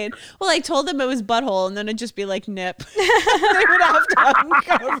them paid. Well, I told them it was butthole, and then it'd just be like nip. They would have to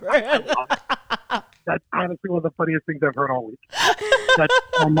uncover it. That's honestly one of the funniest things I've heard all week. That's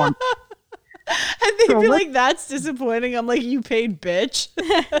all month. And they'd be like, "That's disappointing." I'm like, "You paid, bitch."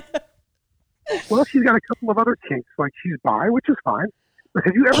 Well, she's got a couple of other kinks, like she's bi, which is fine. But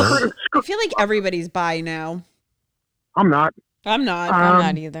have you ever heard of skirt? I feel like everybody's bi now. I'm not. I'm not. I'm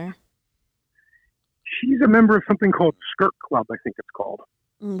not either. She's a member of something called Skirt Club, I think it's called.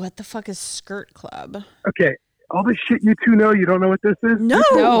 What the fuck is Skirt Club? Okay, all this shit you two know, you don't know what this is? No.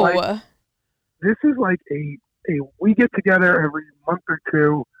 This is like a we get together every month or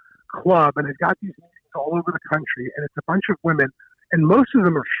two club, and it's got these meetings all over the country, and it's a bunch of women, and most of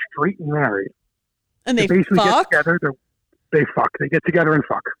them are straight and married. And they basically fuck? get together. They fuck. They get together and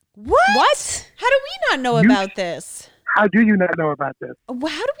fuck. What? How do we not know about this? How do you not know about this? How do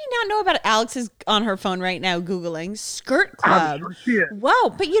we not know about it? Alex is on her phone right now Googling Skirt Club. I'm sure she is.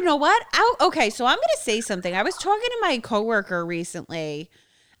 Whoa, but you know what? Okay, so I'm going to say something. I was talking to my coworker recently,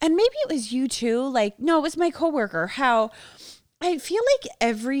 and maybe it was you too. No, it was my coworker. How I feel like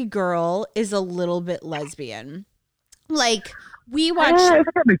every girl is a little bit lesbian. We watch. I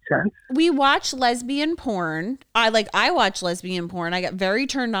think that makes sense. We watch lesbian porn. I watch lesbian porn. I got very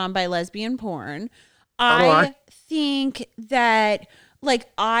turned on by lesbian porn. I think that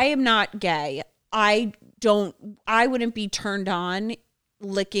I am not gay. I wouldn't be turned on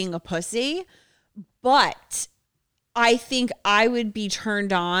licking a pussy, but I think I would be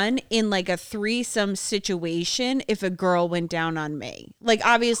turned on in like a threesome situation if a girl went down on me. Like,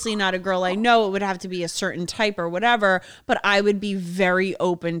 obviously not a girl I know, it would have to be a certain type or whatever, but I would be very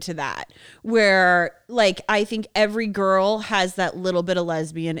open to that. Where, like, I think every girl has that little bit of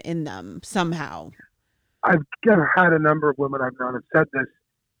lesbian in them somehow. I've had a number of women I've known have said this.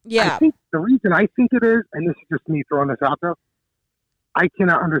 Yeah. I think the reason I think it is, and this is just me throwing this out there, I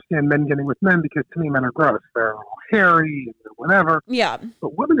cannot understand men getting with men because to me men are gross. They're all hairy and whatever. Yeah.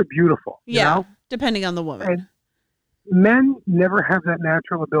 But women are beautiful. You know? Depending on the woman. And men never have that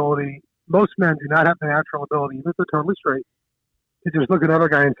natural ability. Most men do not have the natural ability, even if they're totally straight, to just look at another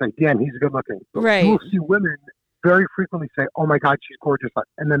guy and say, damn, he's good looking. But Right. you will see women very frequently say, oh my God, she's gorgeous.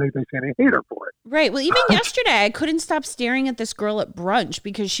 And then they say they hate her for it. Right. Well, even yesterday, I couldn't stop staring at this girl at brunch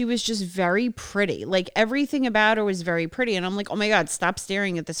because she was just very pretty. Like, everything about her was very pretty. And I'm like, oh my God, stop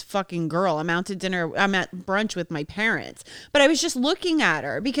staring at this fucking girl. I'm out to dinner. I'm at brunch with my parents. But I was just looking at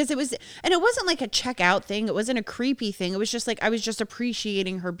her because it wasn't like a checkout thing. It wasn't a creepy thing. It was just like, I was just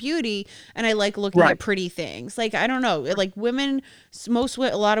appreciating her beauty. And I like looking at pretty things. Like, I don't know. Like, women, a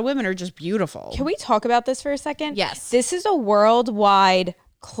lot of women are just beautiful. Can we talk about this for a second? Yes. This is a worldwide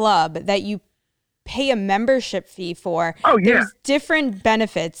club that you pay a membership fee for. Oh, yeah. There's different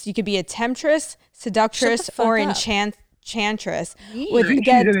benefits. You could be a temptress, seductress, fuck or up. enchantress. Isn't she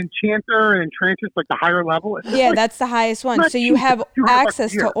an enchanter and enchantress, like the higher level? It's Yeah, like, that's the highest one. not So you cheap, have it's $200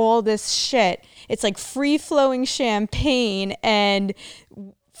 access a year. to all this shit. It's like free-flowing champagne and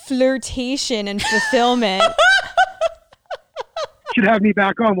flirtation and fulfillment. should have me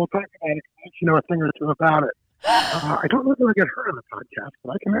back on. We'll talk about it. You know a thing or two about it. I don't know if I get her on the podcast,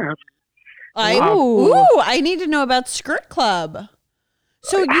 but I can ask. I need to know about Skirt Club.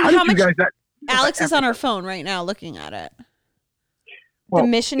 So how much? Alex is on her phone right now looking at it. The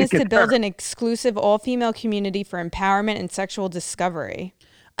mission is to build better. an exclusive all-female community for empowerment and sexual discovery.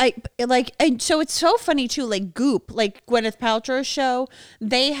 So it's so funny too. Like Goop, like Gwyneth Paltrow's show,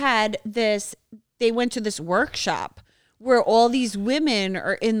 they went to this workshop where all these women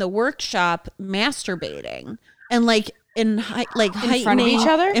are in the workshop masturbating and in front of each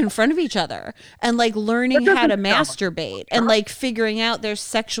other? In front of each other. And like learning That how to doesn't sound masturbate and like figuring out their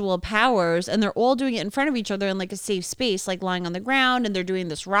sexual powers. And they're all doing it in front of each other in like a safe space, like lying on the ground, and they're doing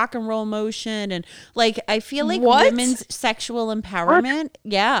this rock and roll motion. And like, I feel like What? women's sexual empowerment.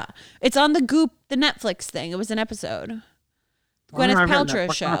 Yeah. It's on the Goop, the Netflix thing. It was an episode. Gwyneth I've heard Paltrow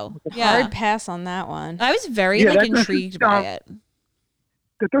Netflix. show. Hard pass on that one. I was very Yeah, that doesn't intrigued by sound- it.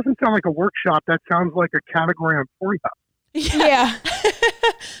 That doesn't sound like a workshop. That sounds like a category on Pornhub. Yeah.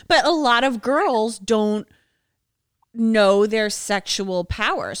 But a lot of girls don't know their sexual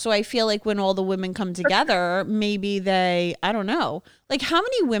power. So I feel like when all the women come together, maybe I don't know. Like, how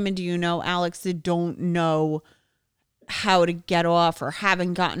many women do you know, Alex, that don't know how to get off or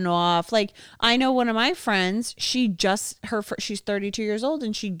haven't gotten off? Like, I know one of my friends, she's 32 years old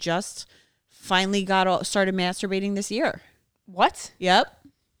and she just finally started masturbating this year. What? Yep.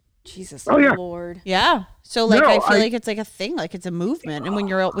 Jesus Oh, yeah. Lord. Yeah. So like, No, I feel like it's like a thing, like it's a movement. And when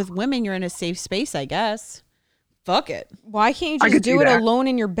you're out with women, you're in a safe space, I guess. Fuck it. Why can't you I just could do see it that. alone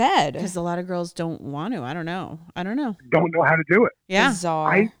in your bed? Because a lot of girls don't want to. I don't know. Don't know how to do it. Yeah.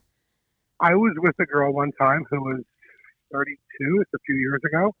 Bizarre. I was with a girl one time who was 32. It's a few years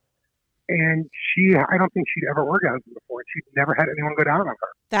ago. And I don't think she'd ever orgasmed before. She'd never had anyone go down on her.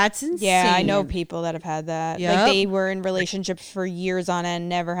 That's insane. Yeah, I know people that have had that. Yep. Like they were in relationships for years on end,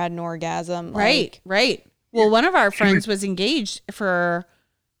 never had an orgasm. Right. Well, one of our friends was engaged for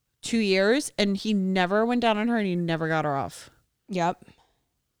 2 years and he never went down on her and he never got her off. Yep.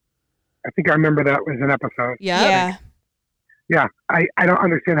 I think I remember that was an episode. Yep. Yeah. Yeah. I don't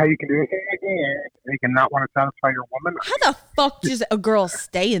understand how you can do anything like that. You can not want to satisfy your woman. How the fuck does a girl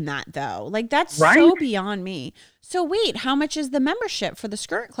stay in that though? Like that's Right? so beyond me. So wait, how much is the membership for the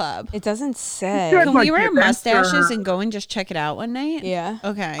Skirt Club? It doesn't say. Good. Can like we wear the events mustaches are- and go and just check it out one night? Yeah.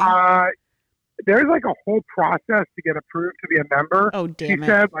 Okay. There's like a whole process to get approved to be a member. Oh, She damn it.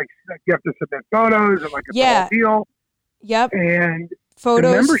 said, like, you have to submit photos and like it's a Yeah. whole deal. Yep. And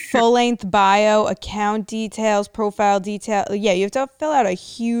Photos, membership- full-length bio, account details, profile detail. Yeah, you have to fill out a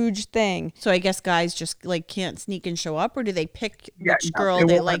huge thing. So I guess guys just like can't sneak and show up, or do they pick Yeah, which no, girl they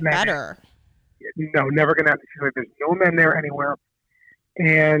they won't let like men in. better? no, never gonna happen. She's like, there's no men there anywhere.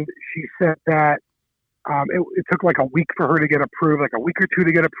 And she said that it took like a week for her to get approved, like a week or two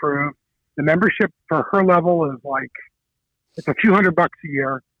to get approved. The membership for her level is like, it's a few $100 a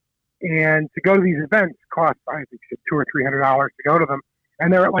year. And to go to these events costs, I think, $200 or $300 to go to them.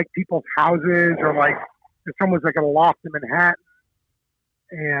 And they're at like people's houses or like, if someone's like at a loft in Manhattan.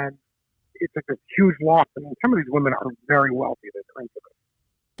 And it's like this huge loft. I mean, some of these women are very wealthy that are into it.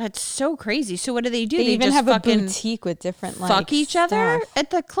 That's so crazy. So what do? They even just have a fucking boutique with different fuck each other stuff. at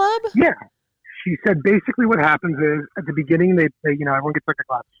the club? Yeah. She said basically what happens is at the beginning they everyone gets like a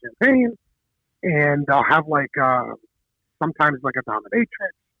glass of champagne, and they'll have like sometimes like a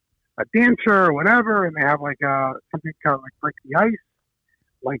dominatrix, a dancer, or whatever, and they have like something kind of like break the ice.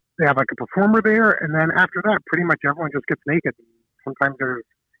 Like they have like a performer there, and then after that, pretty much everyone just gets naked. Sometimes there's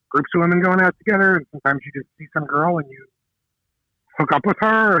groups of women going out together, and sometimes you just see some girl and you hook up with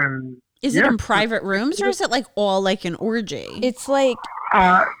her. And Is it in private rooms or is it like all like an orgy? It's like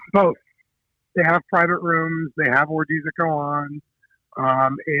both. They have private rooms. They have orgies that go on.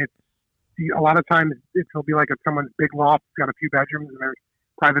 It's a lot of times it'll be like at someone's big loft. It's got a few bedrooms, and there's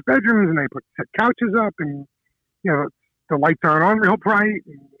private bedrooms, and they put couches up, and the lights aren't on real bright,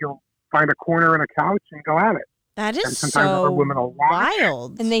 and you'll find a corner and a couch and go at it. That is so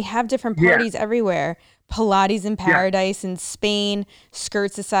wild. And they have different parties everywhere. Pilates in Paradise in Spain,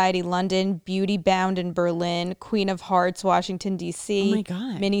 Skirt Society London, Beauty Bound in Berlin, Queen of Hearts Washington D.C. Oh my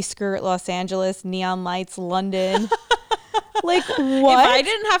God. Mini Skirt Los Angeles, Neon Lights London. Like what? If I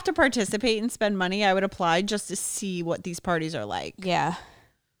didn't have to participate and spend money, I would apply just to see what these parties are like. Yeah.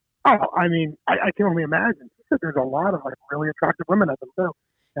 Oh, I mean, I can only imagine. There's a lot of like really attractive women at them too.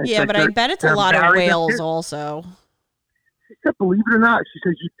 And yeah, but I bet it's a lot of whales also. She said, believe it or not, she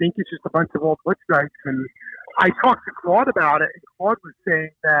says, you think it's just a bunch of old butch dykes. And I talked to Claude about it, and Claude was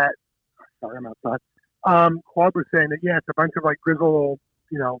saying that, sorry, I'm outside. Claude was saying that, yeah, it's a bunch of like grizzled,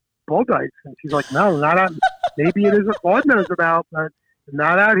 bull dykes. And she's like, no, not out. Maybe it is what Claude knows about, but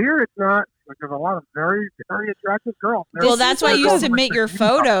not out here. It's not. Like, there's a lot of very, very attractive girls. Well, that's why you submit your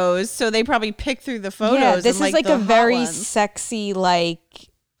photos, so they probably pick through the photos. Yeah, this is like a very ones. Sexy, like,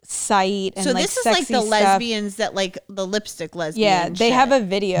 site. And so like this is like the stuff. Lesbians that like the lipstick lesbians. Yeah, they have a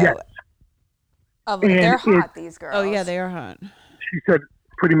video of they're hot, these girls. Oh, yeah, they are hot. She said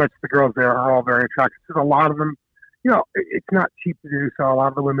pretty much the girls there are all very attractive. There's a lot of them. It's not cheap to do, so a lot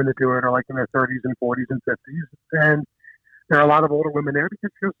of the women that do it are like in their 30s and 40s and 50s. And there are a lot of older women there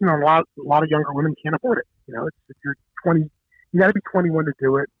because a lot of younger women can't afford it. If you're 20, you got to be 21 to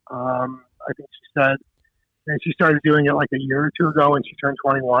do it. I think she said, and she started doing it like a year or two ago when she turned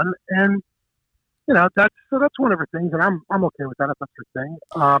 21. And that's one of her things, and I'm okay with that if that's her thing.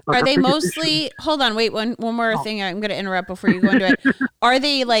 Are they mostly? Hold on, wait one more thing. I'm going to interrupt before you go into it. Are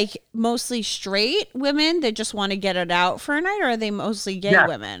they like mostly straight women that just want to get it out for a night, or are they mostly gay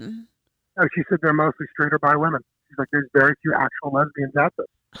women? No, she said they're mostly straight or bi women. She's like, there's very few actual lesbians out there.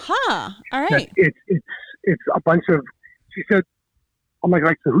 Huh. All right. It's a bunch of. She said, I'm like,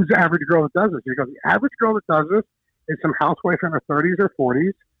 so who's the average girl that does this? She goes, the average girl that does this is some housewife in her 30s or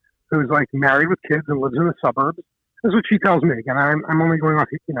 40s who's like married with kids and lives in the suburbs. That's what she tells me, and I'm only going off,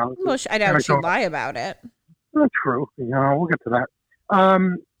 Well, I doubt she'd lie about it. Not true. We'll get to that.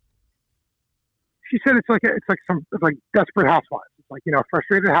 She said it's like desperate housewives. It's like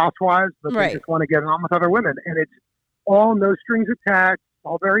frustrated housewives, but they just want to get on with other women, and it's all no strings attached,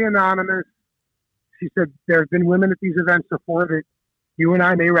 all very anonymous. She said there have been women at these events before that you and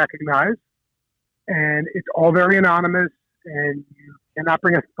I may recognize, and it's all very anonymous, and you cannot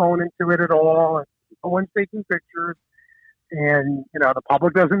bring a phone into it at all, and no one's taking pictures, and the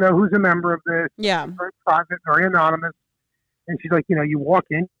public doesn't know who's a member of this. Yeah, it's very private, very anonymous. And she's like, you walk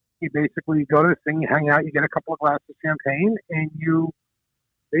in, you basically go to this thing, you hang out, you get a couple of glasses of champagne, and you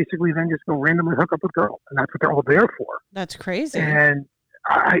basically then just go randomly hook up with girls, and that's what they're all there for. That's crazy. And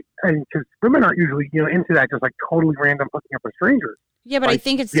because women aren't usually into that, just like totally random hooking up with strangers. Yeah, but I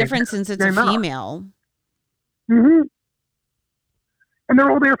think it's different since it's a female. Mm-hmm. And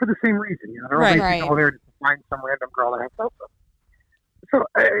they're all there for the same reason. They're all there to find some random girl to have sex with. So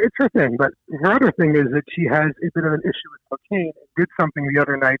it's her thing. But her other thing is that she has a bit of an issue with cocaine and did something the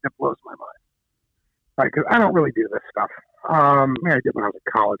other night that blows my mind. Right? Because I don't really do this stuff. I did when I was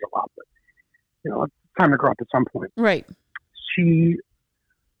in college a lot, but it's time to grow up at some point. Right. She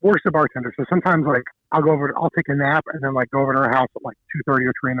works a bartender, so sometimes like I'll take a nap and then like go over to her house at like 2:30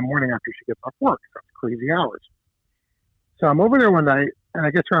 or 3 in the morning after she gets off work. That's crazy hours. So I'm over there one night, and I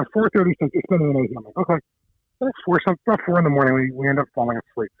get around 4:30. So it's spending the night. I'm like, okay, about 4 in the morning. We end up falling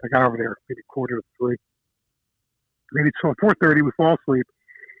asleep. So I got over there maybe 2:45. Maybe it's 4:30. We fall asleep.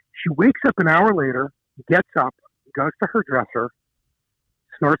 She wakes up an hour later, gets up, goes to her dresser,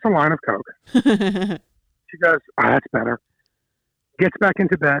 snorts a line of coke. She goes, that's better. Gets back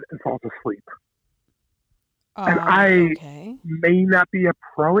into bed and falls asleep. And I may not be a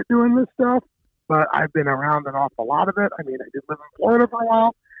pro at doing this stuff, but I've been around an awful lot of it. I mean, I did live in Florida for a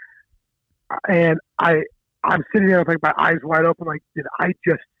while, and I'm sitting there with like my eyes wide open, like, did I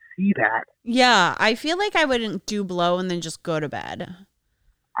just see that. Yeah, I feel like I wouldn't do blow and then just go to bed.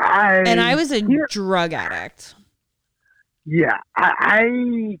 I was a can't- drug addict. Yeah,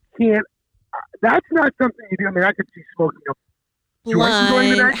 I can't. That's not something you do. I mean, I could see smoking a joint and going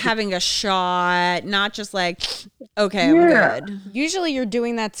to Blunt, that. having a shot, not just like, okay, Yeah. I'm good. Usually you're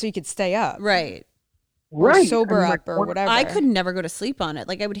doing that so you could stay up. Right. Or Right. sober I mean, up like, or what- whatever. I could never go to sleep on it.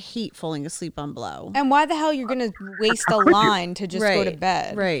 Like, I would hate falling asleep on blow. And why the hell you're going to waste a How could you? line to just go to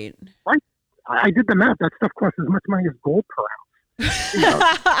bed? Right. I did the math. That stuff costs as much money as gold per ounce. You know,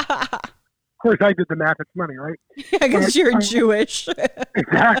 of course, I did the math. It's money, right? Yeah, because you're Jewish.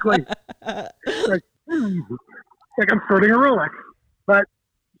 Exactly. like I'm starting a Rolex. But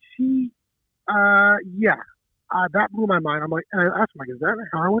she, that blew my mind. I'm like, and I asked her, like, is that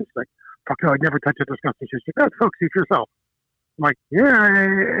heroin? She's like, fuck no, I'd never touch a disgusting shit. She's like, oh, folks, see for yourself. I'm like,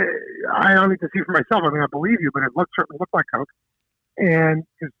 yeah, I don't need to see for myself. I mean, I believe you, but it certainly looked like coke. And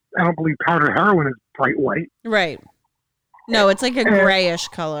 'cause I don't believe powdered heroin is bright white. Right. No, it's like a grayish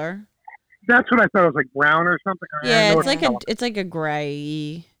color. That's what I thought. It was like brown or something. I Yeah, know it's like a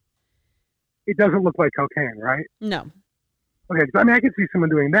gray. It doesn't look like cocaine, right? No. Okay, 'cause I mean, I could see someone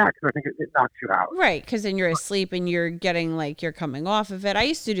doing that because I think it knocks you out. Right, because then you're asleep and you're getting like you're coming off of it. I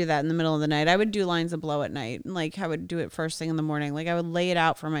used to do that in the middle of the night. I would do lines of blow at night, and like I would do it first thing in the morning. Like I would lay it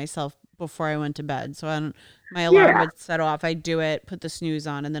out for myself before I went to bed, so my alarm would set off. I'd do it, put the snooze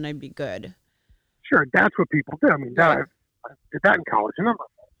on, and then I'd be good. Sure, that's what people do. I mean, I did that in college a number of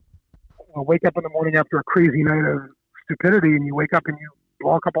times. You wake up in the morning after a crazy night of stupidity, and you wake up and you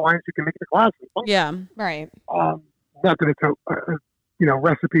blow a couple lines you can make it to class. Yeah. Right. Not that it's a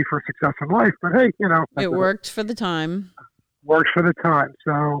recipe for success in life, but hey, It worked for the time. Works for the time.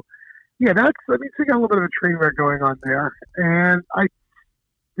 So yeah, so you got a little bit of a train wreck going on there. And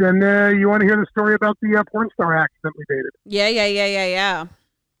you want to hear the story about the porn star accident we dated? Yeah.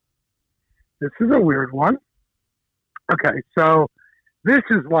 This is a weird one. Okay, so this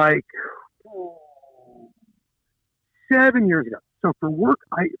is like 7 years ago. So for work,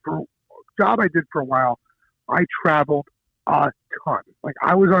 for a job I did for a while, I traveled a ton. Like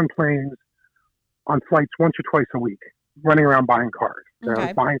I was on planes, on flights once or twice a week, running around buying cars. So I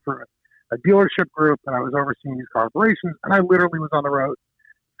was buying for a dealership group, and I was overseeing these car operations, and I literally was on the road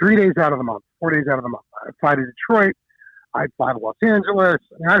 3 days out of the month, 4 days out of the month. I'd fly to Detroit, I'd fly to Los Angeles,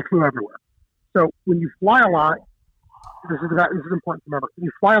 I flew everywhere. So when you fly a lot, this is important to remember. When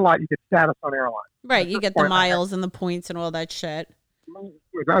you fly a lot, you get status on airlines. Right, you get the miles and the points and all that shit.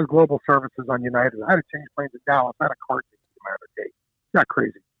 I was global services on United. I had to change planes in Dallas. I had a car ticket in my other gate. Got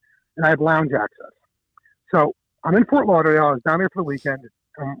crazy. And I had lounge access. So I'm in Fort Lauderdale. I was down there for the weekend.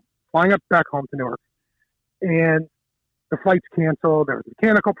 I'm flying up back home to Newark. And the flight's canceled. There was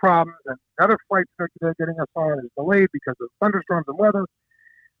mechanical problems. And another flight they're getting us on is delayed because of thunderstorms and weather.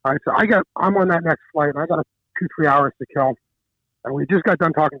 All right, so I'm on that next flight, and I got 2-3 hours to kill. And we just got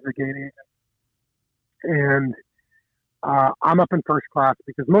done talking to the gate agent. And I'm up in first class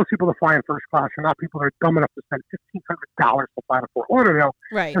because most people that fly in first class are not people that are dumb enough to spend $1,500 to fly to Fort Lauderdale.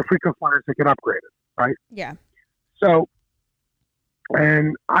 Right. They're frequent flyers that get upgraded, right? Yeah. So,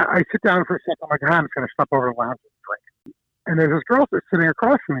 and I sit down for a second. I'm like, I'm just going to step over to the lounge and drink. And there's this girl that's sitting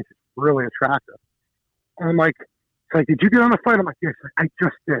across from me. She's really attractive. And I'm like, did you get on the flight? I'm like, yes, I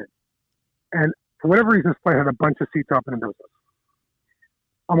just did. And for whatever reason, this flight had a bunch of seats open in business.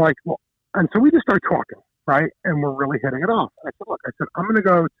 I'm like, well, and so we just start talking, right? And we're really hitting it off. And I said, I'm going to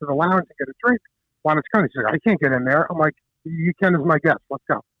go to the lounge and get a drink. Why not come? She's like, I can't get in there. I'm like, you can as my guest. Let's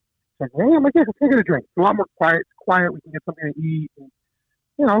go. She's like, well, I'm like, yeah, let's get a drink. It's a lot more quiet. It's quiet. We can get something to eat and,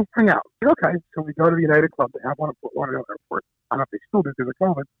 hang out. I said, okay. So we go to the United Club. They have one at Fort Lauderdale Airport. I don't know if they still do because of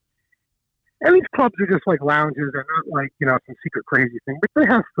COVID. And these clubs are just like lounges. They're not like, some secret crazy thing, but they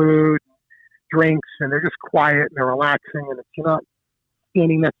have food, drinks, and they're just quiet and they're relaxing. And you're not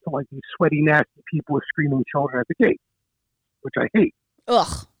standing next to like these sweaty, nasty people with screaming children at the gate, which I hate.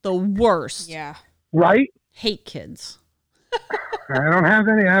 Ugh, the worst. Yeah. Right? Hate kids. I don't have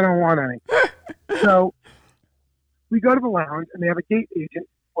any. I don't want any. So we go to the lounge and they have a gate agent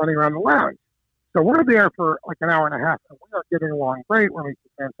running around the lounge. So we're there for like an hour and a half and we are getting along great. We're making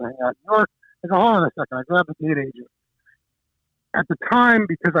plans to hang out in New York. I go, hold on a second. I grab the gate agent. At the time,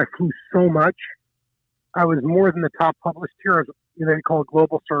 because I flew so much, I was more than the top published tier of, they call it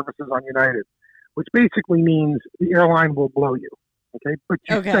global services on United, which basically means the airline will blow you. Okay. But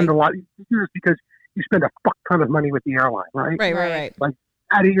you spend a lot because you spend a fuck ton of money with the airline, right? Right. Like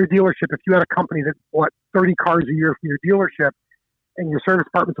out of your dealership, if you had a company that bought 30 cars a year from your dealership and your service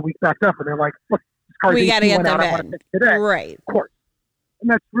department's a week backed up and they're like, look, this car's we got to get them out, in. Today. Right. Of course. And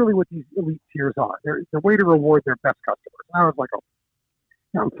that's really what these elite tiers are. They're a way to reward their best customers. And I was like, oh.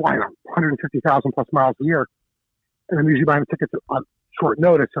 I'm flying 150,000 plus miles a year, and I'm usually buying tickets on short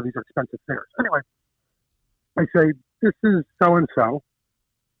notice, so these are expensive fares. Anyway, I say, this is so-and-so.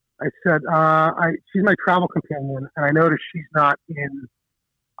 I said, she's my travel companion, and I noticed she's not sitting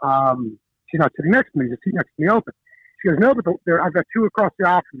next to me. The seat next to me open. She goes, no, but I've got two across the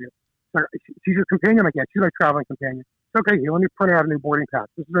aisle from you. She's your companion? I'm like, yeah, she's my traveling companion. It's okay, here, let me print out a new boarding pass.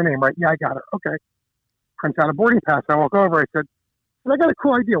 This is her name, right? Yeah, I got her. Okay. Prints out a boarding pass. I walk over. I said, I got a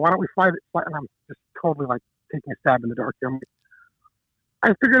cool idea. Why don't we fly? And I'm just totally like taking a stab in the dark here.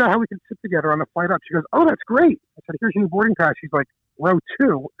 I figured out how we could sit together on the flight up. She goes, oh, that's great. I said, here's your new boarding pass. She's like, row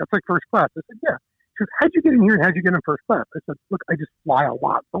 2. That's like first class. I said, yeah. She goes, how'd you get in here and how'd you get in first class? I said, look, I just fly a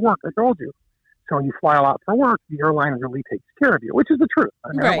lot for work. I told you. So when you fly a lot for work, the airline really takes care of you, which is the truth.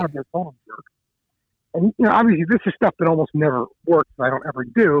 I mean, I don't want to be a total jerk. And, obviously this is stuff that almost never works. I don't ever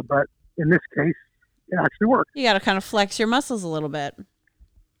do. But in this case, it actually works. You got to kind of flex your muscles a little bit.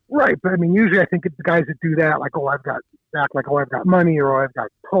 Right. But I mean, usually I think it's the guys that do that, like, I've got money, or I've got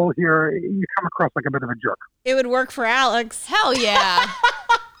pull here. You come across like a bit of a jerk. It would work for Alex. Hell yeah.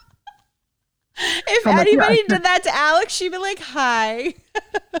 If anybody did that to Alex, she'd be like, hi.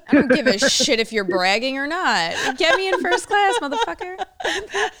 I don't give a shit if you're bragging or not. Get me in first class, motherfucker.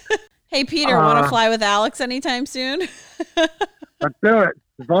 Hey, Peter, want to fly with Alex anytime soon? Let's do it.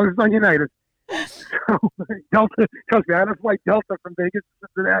 As long as it's on United. So, Delta, trust me, I had a flight Delta from Vegas to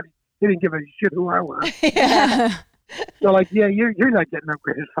Cincinnati. He didn't give a shit who I was. Yeah. So, like, yeah, you're not getting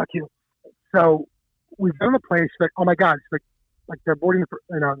upgraded. Fuck you. So, we've done the plane. She's like, oh my God. She's like they're boarding,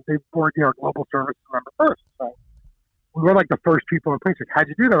 they board global service November 1st. So, we were like the first people in the plane. She's like, how'd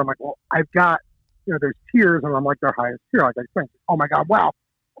you do that? I'm like, well, I've got, there's tiers, and I'm like their highest tier. Like I explained, oh my God, wow.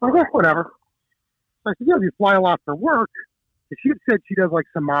 I'm like, whatever. So I said, you fly a lot for work. She had said she does like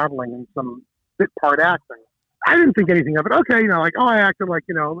some modeling and some bit part acting. I didn't think anything of it. Okay, I acted like,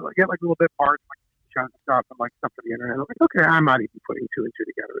 I get like little bit parts, like shows and stuff and like stuff for the internet. I'm like, okay, I'm not even putting 2 and 2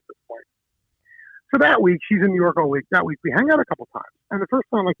 together at this point. So that week, she's in New York all week. That week, we hang out a couple times. And the first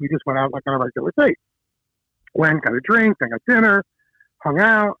time, like, we just went out like on a regular date. Went, got a drink, then got dinner, hung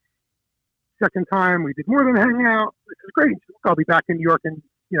out. Second time, we did more than hang out. This is great. I'll be back in New York in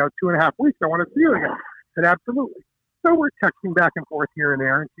 2.5 weeks. I want to see you again. I said, absolutely. So we're texting back and forth here and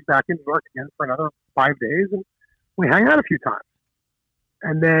there, and she's back in New York again for another 5 days, and we hang out a few times.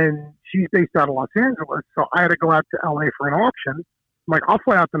 And then she's based out of Los Angeles, so I had to go out to LA for an auction. I'm like, I'll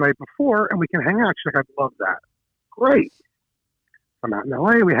fly out the night before, and we can hang out. She's like, I'd love that. Great. I'm out in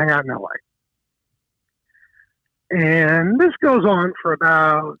LA. We hang out in LA. And this goes on for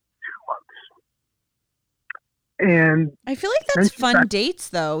about 2 months. And I feel like that's fun dates,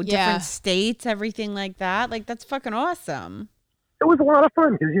 though. Yeah. Different states, everything like that. Like, that's fucking awesome. It was a lot of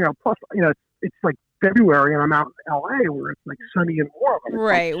fun because, plus, it's like February and I'm out in LA where it's like sunny and warm.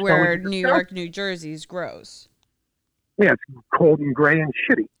 Right, like where New York, New Jersey's gross. Yeah, it's cold and gray and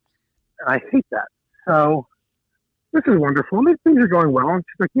shitty. And I hate that. So this is wonderful. And things are going well. And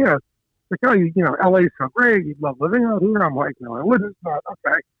she's like, yeah. Like, oh, LA's so great. You'd love living out here. I'm like, no, I wouldn't. But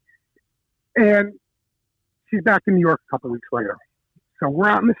okay. And she's back in New York a couple of weeks later. So we're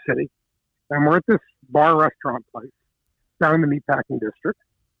out in the city, and we're at this bar restaurant place down in the meatpacking district.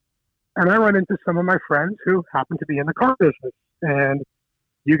 And I run into some of my friends who happen to be in the car business. And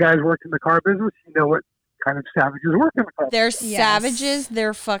you guys work in the car business. You know what kind of savages work in the car They're business. savages.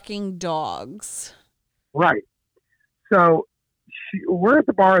 They're fucking dogs. Right. So we're at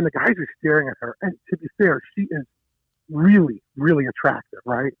the bar, and the guys are staring at her. And to be fair, she is really, really attractive,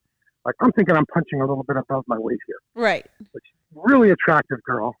 right? Like, I'm thinking I'm punching a little bit above my weight here. Right. But she's a really attractive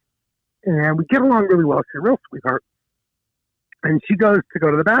girl. And we get along really well. She's a real sweetheart. And she goes to go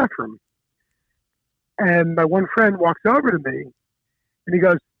to the bathroom. And my one friend walks over to me, and he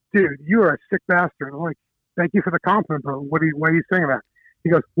goes, dude, you are a sick bastard. I'm like, thank you for the compliment, but what are you saying about? He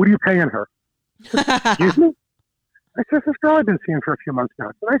goes, what are you paying her? Excuse me? I said, this girl I've been seeing for a few months now.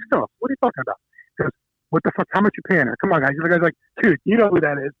 It's a nice girl. What are you talking about? He goes, what the fuck? How much you paying her? Come on, guys. The guy's like, dude, you know who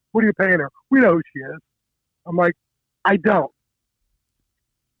that is. What are you paying her? We know who she is. I'm like, I don't.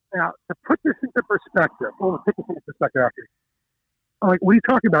 Now, to put this into perspective, after. I'm like, what are you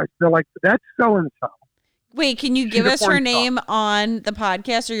talking about? They're like, that's so-and-so. Wait, can you give us her name on the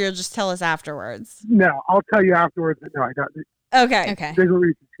podcast, or you'll just tell us afterwards? No, I'll tell you afterwards. No, I don't. Okay. There's a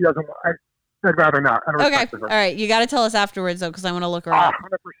reason she doesn't. I'd rather not. I don't respect her. All right. You got to tell us afterwards, though, because I want to look her up.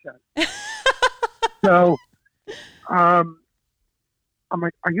 100%. So, I'm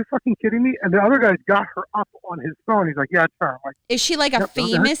like, are you fucking kidding me? And the other guy's got her up on his phone. He's like, yeah, it's her. I'm like, is she like a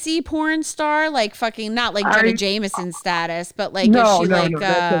famous-y porn star? Like fucking, not like Jenna Jameson status, but like, no, is she no,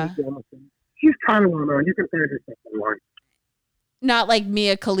 that's Jenna Jameson. She's kind of well known. You can find her stuff online. Not like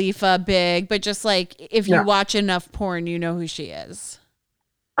Mia Khalifa big, but just like if you Yeah. watch enough porn, you know who she is.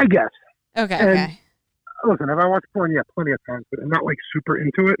 I guess. Okay. And- Okay. Listen, if I watch porn, yeah, plenty of times, but I'm not like super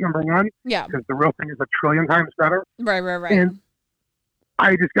into it, number one, Yeah. because the real thing is a trillion times better. Right. And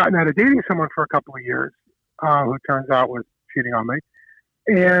I just gotten out of dating someone for a couple of years, who turns out was cheating on me.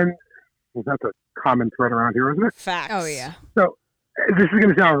 And that's a common thread around here, isn't it? Facts. Oh yeah. So this is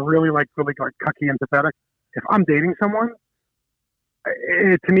going to sound really like cucky and pathetic. If I'm dating someone,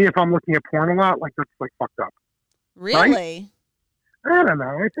 to me, if I'm looking at porn a lot, like that's like fucked up. Really? I don't know.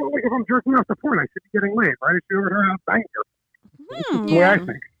 I feel like if I'm jerking off to porn, I should be getting laid, right? I should be over her house banging her. That's the way I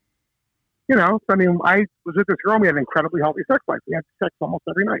think. You know, I mean, I was with this girl. We had an incredibly healthy sex life. We had sex almost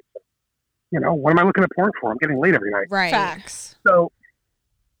every night. So, you know, what am I looking at porn for? I'm getting laid every night. Right. Facts. So,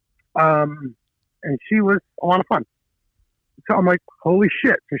 and she was a lot of fun. So I'm like, holy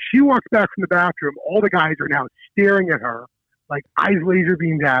shit. So she walks back from the bathroom. All the guys are now staring at her, like eyes laser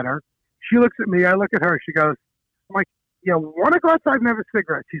beamed at her. She looks at me. I look at her. She goes, I'm like, yeah, want to go outside and have a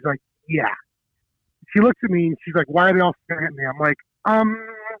cigarette? She's like, yeah. She looks at me and she's like, why are they all staring at me? I'm like,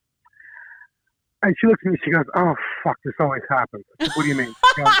 and she looks at me. She goes, oh, fuck, this always happens. I said, what do you mean?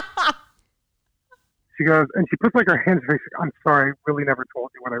 She goes, and she puts like her hands in her face. I'm sorry, I really never told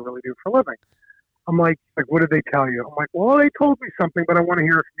you what I really do for a living. I'm like, what did they tell you? I'm like, well, they told me something, but I want to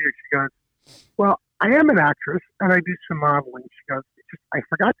hear it from you. She goes, well, I am an actress and I do some modeling. She goes, I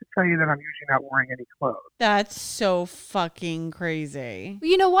forgot to tell you that I'm usually not wearing any clothes. That's so fucking crazy.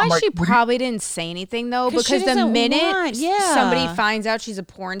 You know why I'm like, she what do you- probably didn't say anything though? 'Cause she Because the doesn't minute want- yeah. somebody finds out she's a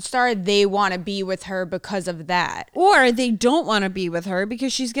porn star, they want to be with her because of that. Or they don't want to be with her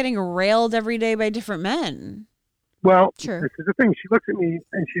because she's getting railed every day by different men. Well, Sure. this is the thing. She looks at me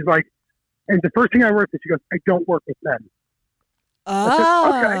and she's like, and the first thing I worked with, she goes, I don't work with men.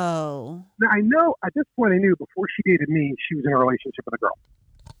 said, Oh. Now, I know at this point I knew before she dated me, she was in a relationship with a girl.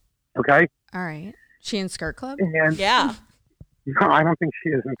 Okay? All right. She in skirt club? And Yeah. no, I don't think she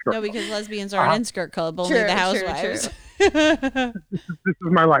is in skirt. No, because lesbians aren't in skirt club, only True, the true, housewives. This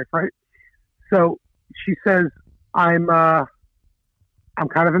is my life, right? So she says, I'm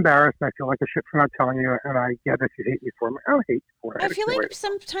kind of embarrassed. I feel like a shit for not telling you, and I get that you hate me for it. I don't hate you for it. I feel just like wait.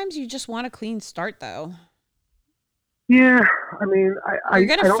 sometimes you just want a clean start, though. Yeah, I mean, You're I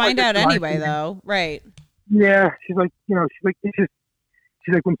gonna don't find like out this anyway, life. though, right? Yeah, she's like, it's just,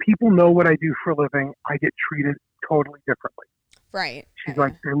 she's like, when people know what I do for a living, I get treated totally differently. Right. She's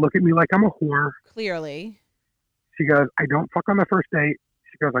like, they look at me like I'm a whore. Clearly. She goes, I don't fuck on the first date.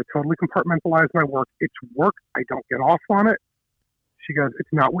 She goes, I totally compartmentalize my work. It's work. I don't get off on it. She goes, it's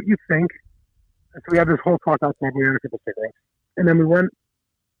not what you think. And so we had this whole talk outside. We had a couple cigarettes. And then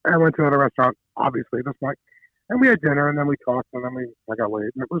I went to another restaurant, obviously, this night. And we had dinner, and then we talked, and then I got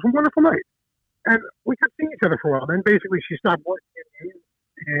late. And it was a wonderful night. And we kept seeing each other for a while. Then basically she stopped working,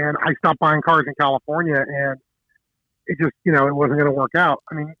 and I stopped buying cars in California, and it just, it wasn't going to work out.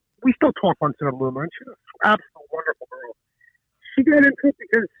 I mean, we still talk once in a blue moon. She's an absolute wonderful girl. She got into it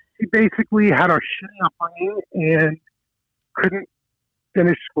because she basically had a shitty upbringing and couldn't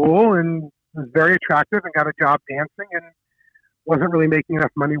finish school and was very attractive and got a job dancing and wasn't really making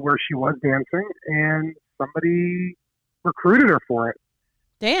enough money where she was dancing. And somebody recruited her for it.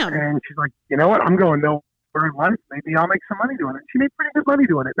 Damn. And she's like, you know what? I'm going nowhere in life. Maybe I'll make some money doing it. She made pretty good money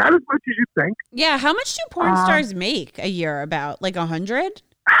doing it. Not as much as you think. Yeah, how much do porn stars make a year? About like 100?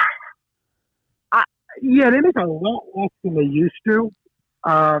 Yeah, they make a lot less than they used to.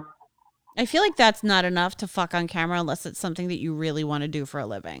 I feel like that's not enough to fuck on camera unless it's something that you really want to do for a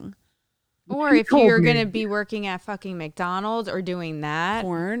living. Or She if told you're me- going to be working at fucking McDonald's or doing that.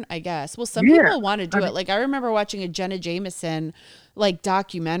 Porn, I guess. Well, some Yeah, people want to do it. Like I remember watching a Jenna Jameson like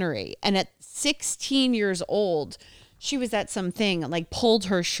documentary, and at 16 years old, she was at something like pulled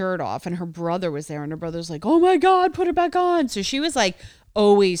her shirt off, and her brother was there, and her brother's like, "Oh my god, put it back on." So she was like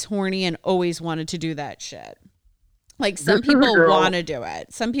always horny and always wanted to do that shit. Like some This is a people girl- want to do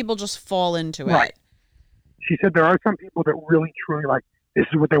it. Some people just fall into Right. it. She said there are some people that really, truly like, this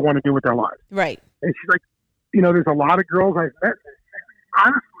is what they want to do with their lives. Right. And she's like, there's a lot of girls I've met.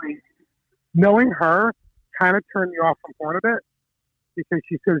 Honestly, knowing her kind of turned me off from porn a bit because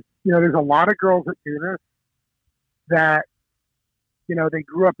she says, there's a lot of girls that do this that, they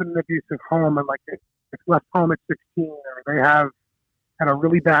grew up in an abusive home and like they left home at 16 or they have had a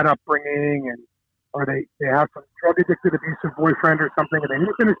really bad upbringing or they have some drug addicted abusive boyfriend or something and they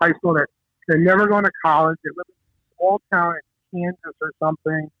didn't finish high school. They're never going to college. They live in a small town in Kansas or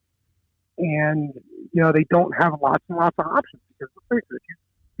something. And, they don't have lots and lots of options because let's face it, if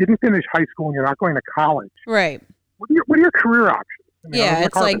you didn't finish high school and you're not going to college, Right. what are your career options? I mean, Yeah, on the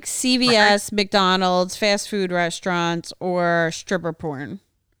it's like carpet. CVS, McDonald's, fast food restaurants, or stripper porn.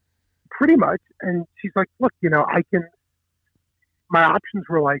 Pretty much. And she's like, look, my options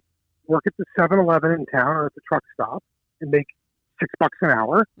were like work at the 7-Eleven in town or at the truck stop and make $6 an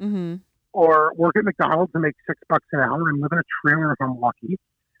hour, Mm-hmm. or work at McDonald's and make $6 an hour and live in a trailer if I'm lucky,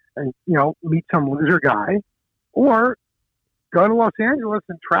 and meet some loser guy, or go to Los Angeles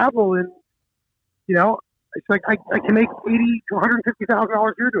and travel, and it's like I can make $80,000 to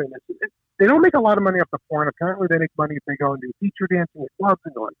 $150,000 a year doing this. They don't make a lot of money off the porn. Apparently, they make money if they go and do feature dancing at clubs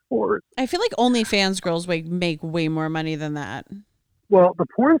and go on tours. I feel like OnlyFans girls make way more money than that. Well, the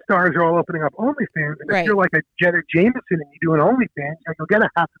porn stars are all opening up OnlyFans, and Right. if you're like a Jenna Jameson and you do an OnlyFans, you'll get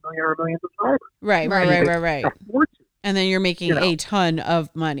 500,000 or 1 million subscribers. Right. A fortune. And then you're making You know. a ton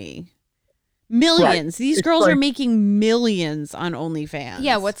of money. Millions. These It's girls are like- making millions on OnlyFans.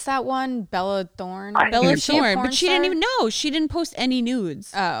 Yeah, what's that one? Bella Thorne? Bella Is she a Thorne? porn But she didn't star? even know. She didn't post any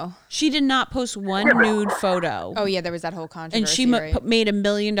nudes. Oh. She did not post one Yeah, but- nude photo. Oh, yeah, there was that whole controversy, and she right? made $1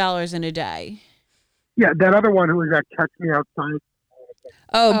 million in a day. Yeah, that other one who was at Catch Me Outside,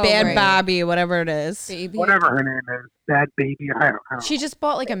 Oh, Oh, Bad right. Bobby, whatever it is. Baby. whatever her name is, Bad Baby. I don't know. She just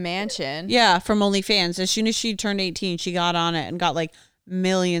bought like a mansion. Yeah, from OnlyFans. As soon as she turned 18, she got on it and got like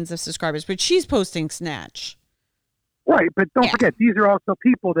millions of subscribers. But she's posting Snatch. Right, but don't Yeah. forget, these are also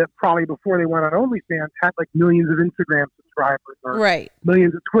people that probably before they went on OnlyFans had like millions of Instagram subscribers or Right.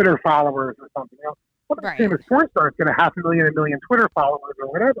 millions of Twitter followers or something else. Well, the Right. same as porn stars get 500,000, 1 million Twitter followers or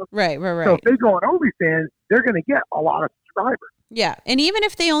whatever. Right. So if they go on OnlyFans, they're going to get a lot of subscribers. Yeah. And even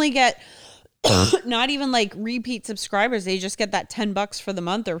if they only get not even like repeat subscribers, they just get that $10 for the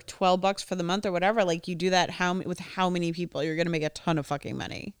month or $12 for the month or whatever. Like you do that with how many people, you're going to make a ton of fucking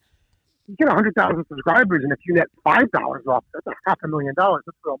money. You get 100,000 subscribers, and if you net $5 off, that's $500,000.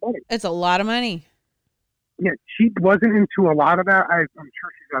 That's real money. It's a lot of money. Yeah, she wasn't into a lot of that. I'm sure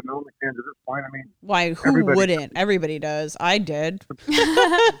she's got an OnlyFans at this point. I mean, Why? Who Everybody wouldn't? Everybody does. I did. yeah,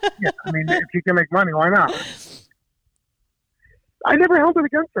 I mean, if you can make money, why not? I never held it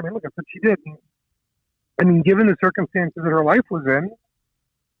against her. I mean, look, that's what she did. And, I mean, given the circumstances that her life was in,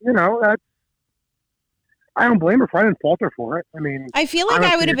 that's. I don't blame her for it. I didn't fault her for it. I mean, I feel like I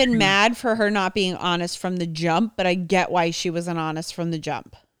honestly, would have if been she- mad for her not being honest from the jump, but I get why she wasn't honest from the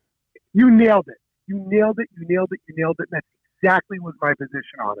jump. you nailed it. You nailed it. And that's exactly was my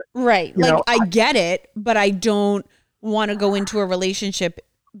position on it. Right. You know, I get it, but I don't want to go into a relationship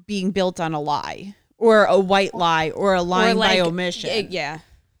being built on a lie or a white lie or a lying by omission. Yeah.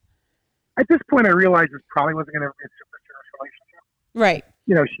 At this point, I realized this probably wasn't going to be a super serious relationship.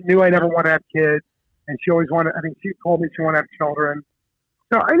 Right. She knew I never wanted to have kids, and she always wanted. I think she told me she wanted to have children.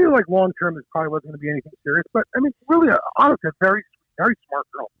 So I knew, like, long term, this probably wasn't going to be anything serious. But I mean, really, honestly, a very, very smart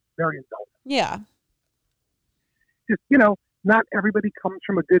girl, very intelligent. Yeah. Just not everybody comes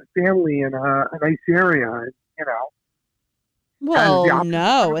from a good family in a nice area. Well, the options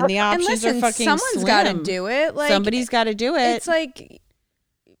no, are and the And options listen, are fucking someone's got to slim. do it. Like Somebody's got to do it. It's like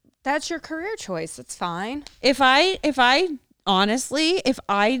that's your career choice. It's fine. If I honestly, if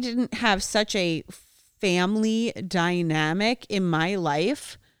I didn't have such a family dynamic in my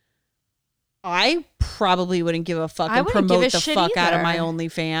life, I probably wouldn't give a fuck I and wouldn't promote give a the shit fuck out of either. my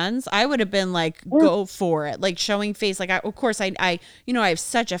OnlyFans. I would have been like, go for it, like showing face. Like, of course, I have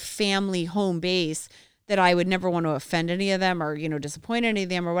such a family home base that I would never want to offend any of them or disappoint any of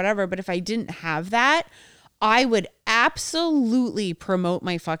them or whatever. But if I didn't have that, I would absolutely promote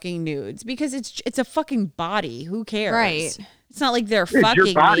my fucking nudes because it's a fucking body. Who cares? Right. It's not like they're It's your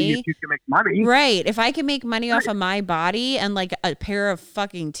fucking body me. if you can make money. Right. If I can make money off of my body and like a pair of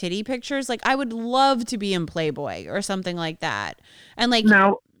fucking titty pictures, like I would love to be in Playboy or something like that. And like,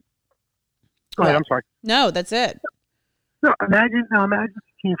 Now, go ahead. I'm sorry. no, that's it. No, imagine if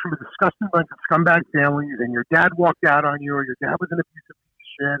you came from a disgusting bunch of scumbag families, and your dad walked out on you, or your dad was an abusive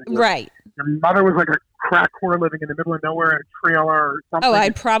piece of shit. And Right. Your mother was like a crack whore living in the middle of nowhere in a trailer or something. Oh,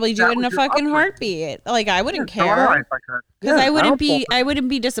 I'd probably do That it in was a your fucking upbringing. heartbeat. Like I wouldn't So would I care if I could. because Yeah, I don't wouldn't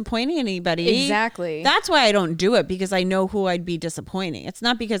be disappointing anybody. Exactly. That's why I don't do it because I know who I'd be disappointing. It's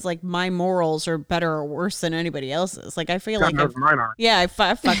not because like my morals are better or worse than anybody else's. Like I feel God like knows mine are. I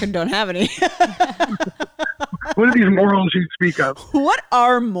fucking don't have any. What are these morals you speak of? What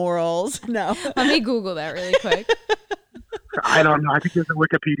are morals? No. Let me Google that really quick. I don't know. I think there's a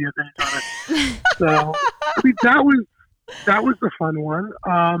Wikipedia page on it. So I mean, that was the fun one.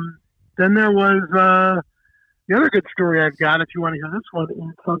 Then there was the other good story I've got. If you want to hear this one,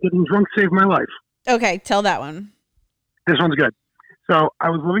 is how getting drunk saved my life. Okay, tell that one. This one's good. So I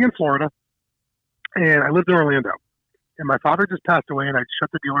was living in Florida, and I lived in Orlando. And my father just passed away, and I shut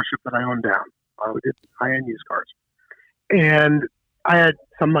the dealership that I owned down. We did high-end used cars. And I had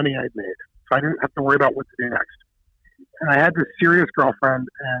some money I'd made, so I didn't have to worry about what to do next. And I had this serious girlfriend,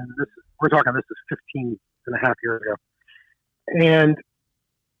 and this is 15 and a half years ago. And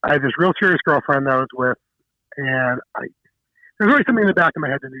I had this real serious girlfriend that I was with, and there's always something in the back of my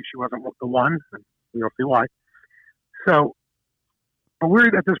head that knew she wasn't the one, and you'll see why. So, but we're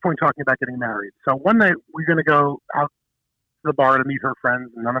at this point talking about getting married. So one night we're going to go out to the bar to meet her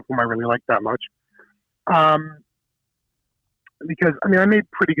friends, none of whom I really liked that much. Because I made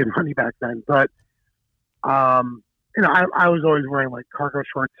pretty good money back then, but I was always wearing like cargo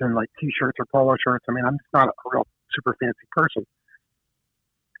shorts and like t-shirts or polo shirts. I'm just not a real super fancy person,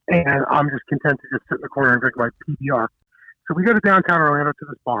 and I'm just content to just sit in the corner and drink my PBR. So we go to downtown Orlando to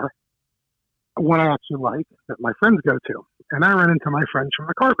this bar, one I actually like that my friends go to, and I run into my friends from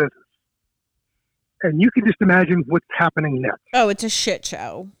the car business, and you can just imagine what's happening next. Oh, it's a shit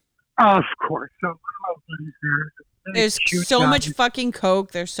show. Of course. So one of my buddies here. There's so much fucking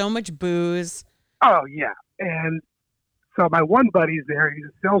coke. There's so much booze. Oh, yeah. And so my one buddy's there. He's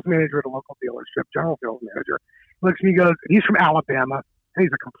a sales manager at a local dealership, general sales manager. He looks at me and goes, he's from Alabama, and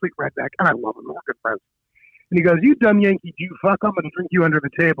he's a complete redneck, and I love him. We're good friends. And he goes, you dumb Yankee, do you fuck? I'm going to drink you under the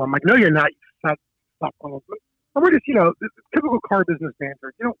table. I'm like, no, you're not. You fat fuck. And we're just, typical car business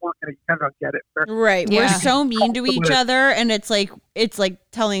banter. You don't work at it. You kind of don't get it. Right. Yeah. We're so mean to each other, and it's like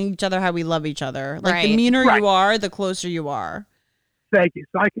telling each other how we love each other. Like the meaner you are, the closer you are. Thank you.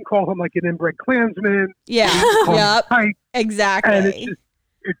 So I can call him like an inbred Klansman. Yeah. Yep. Exactly. And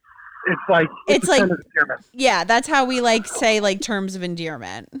it's like yeah, that's how we say terms of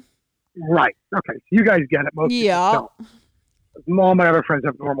endearment. Right. Okay. So you guys get it. Most people don't. All my other friends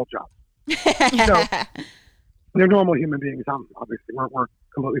have normal jobs. So they're normal human beings. Obviously we're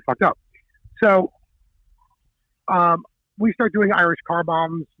completely fucked up. So we start doing Irish car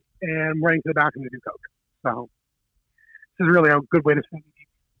bombs and running to the bathroom to do coke. So this is really a good way to spend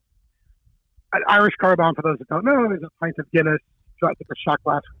an Irish car bomb. For those that don't know, there's a pint of Guinness, take a shot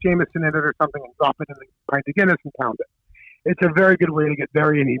glass with Jameson in it or something, and drop it in the pint of Guinness and pound it. It's a very good way to get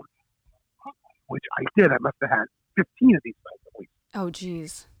very inebriated, which I did. I must have had 15 of these nights at least. Oh,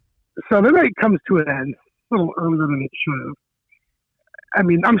 geez. So the night comes to an end a little earlier than it should have.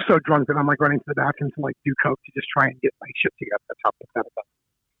 I'm so drunk that I'm like running to the bathroom to like do coke to just try and get my shit together. That's how pathetic I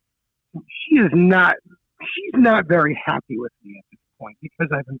am. She's not very happy with me at this point because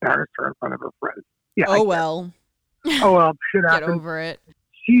I've embarrassed her in front of her friends. Yeah. Oh well. Shit happens. Get over it.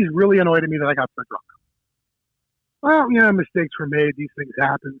 She's really annoyed at me that I got so drunk. Well, mistakes were made. These things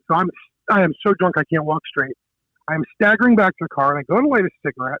happen. So I am so drunk I can't walk straight. I'm staggering back to the car, and I go to light a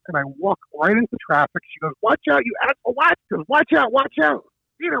cigarette, and I walk right into traffic. She goes, watch out, you asshole, what? She goes, watch out.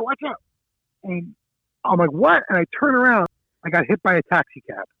 Peter, watch out. And I'm like, what? And I turn around. I got hit by a taxi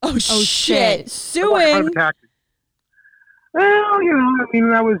cab. Oh shit. Suing. Well,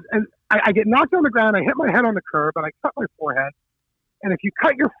 I get knocked on the ground. I hit my head on the curb, and I cut my forehead. And if you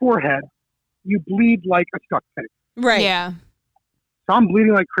cut your forehead, you bleed like a stuck pig. Right. Yeah. So I'm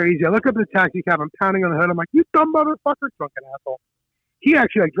bleeding like crazy. I look up at the taxi cab. I'm pounding on the hood. I'm like, you dumb motherfucker, drunken asshole. He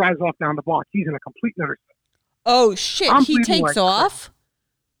actually drives off down the block. He's in a complete nutter. Oh, shit. He takes off?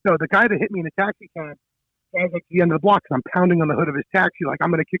 No, the guy that hit me in the taxi cab drives up to the end of the block, and I'm pounding on the hood of his taxi like,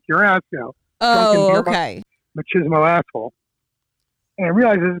 I'm going to kick your ass, Oh, okay. Machismo asshole. And I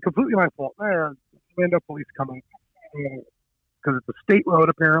realize this is completely my fault. Orlando police coming because it's a state road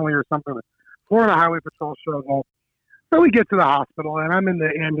apparently or something. Florida Highway Patrol shows up. So we get to the hospital, and I'm in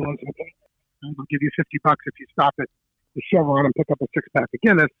the ambulance. And they'll give you $50 if you stop at the Chevron and pick up a 6-pack of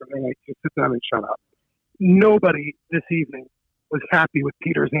Guinness. And they're like, just sit down and shut up. Nobody this evening was happy with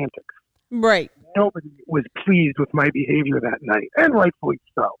Peter's antics. Right. Nobody was pleased with my behavior that night, and rightfully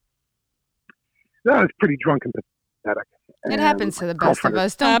so. That was pretty drunk and pathetic. It happens to the best of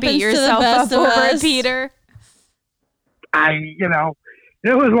us. Don't Happens beat to the yourself best up of over it, us. Peter.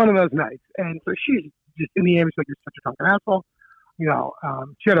 It was one of those nights. And so she's just in the ambulance like, you're such a drunken asshole.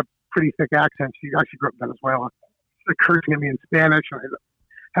 She had a pretty thick accent. She actually grew up in Venezuela. She was cursing at me in Spanish. And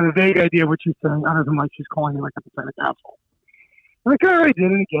I had a vague idea what she's saying, other than like she's calling me like a pathetic asshole. I'm like, all right,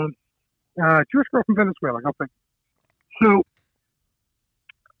 did it again. Jewish girl from Venezuela. Go figure. So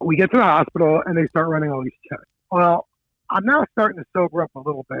we get to the hospital, and they start running all these tests. Well, I'm now starting to sober up a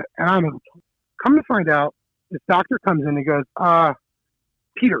little bit, and come to find out, this doctor comes in and he goes,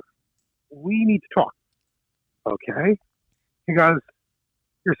 Peter, we need to talk. Okay. He goes,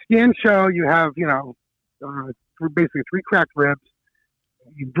 your scans show you have, basically 3 cracked ribs.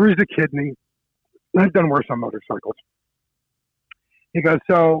 You bruised a kidney. I've done worse on motorcycles. He goes,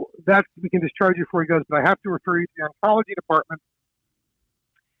 so we can discharge you for. He goes, but I have to refer you to the oncology department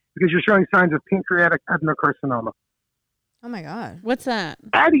because you're showing signs of pancreatic adenocarcinoma. Oh my God. What's that?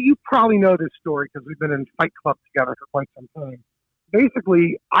 Addie, you probably know this story because we've been in Fight Club together for quite some time.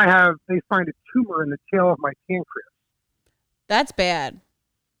 Basically, they find a tumor in the tail of my pancreas. That's bad.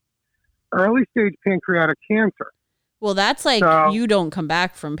 Early stage pancreatic cancer. Well, that's like So- you don't come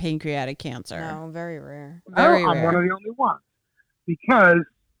back from pancreatic cancer. No, very rare. Very I'm rare. one of the only ones. Because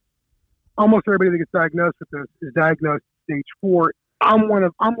almost everybody that gets diagnosed with this is diagnosed at stage 4. I'm like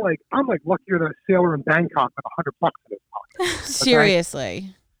luckier than a sailor in Bangkok with $100 in his pocket.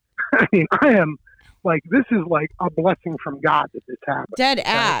 Seriously. I mean, I am like, this is like a blessing from God that this happened. Dead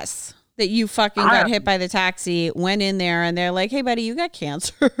ass that you fucking got hit by the taxi, went in there, and they're like, hey, buddy, you got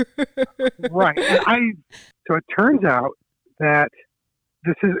cancer. Right. And so it turns out that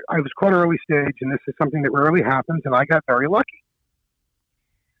I was caught early stage, and this is something that rarely happens, and I got very lucky.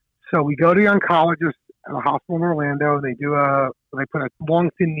 So we go to the oncologist at a hospital in Orlando, and they put a long,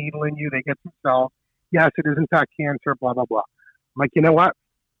 thin needle in you, they get some cells. Yes, it is in fact cancer, blah, blah, blah. I'm like, you know what?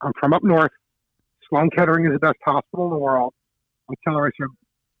 I'm from up north. Sloan Kettering is the best hospital in the world. I'm telling her, I said,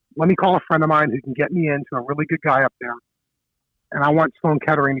 let me call a friend of mine who can get me into a really good guy up there. And I want Sloan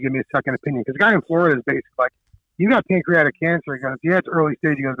Kettering to give me a second opinion. Because the guy in Florida is basically like, you got pancreatic cancer. He goes, yeah, it's early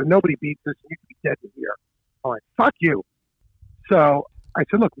stage. He goes, but nobody beats this. You could be dead in here. I'm like, fuck you. So I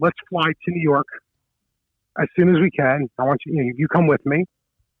said, look, let's fly to New York as soon as we can. I want you, you come with me.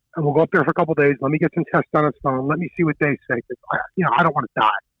 And we'll go up there for a couple of days. Let me get some tests done on Sloan. Let me see what they say. Because I don't want to die.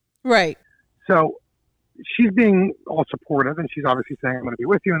 Right. So she's being all supportive, and she's obviously saying, I'm going to be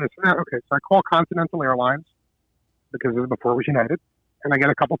with you and this and that. Okay, so I call Continental Airlines because before it was United, and I get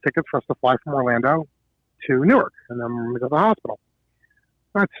a couple tickets for us to fly from Orlando to Newark, and then we go to the hospital.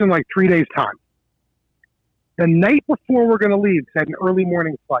 That's in like 3 days' time. The night before we're going to leave, because I had an early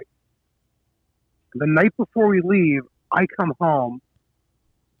morning flight. The night before we leave, I come home,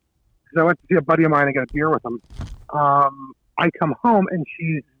 because I went to see a buddy of mine and got a beer with him. I come home, and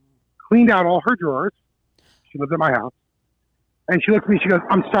she's cleaned out all her drawers. She lived at my house. And she looked at me, she goes,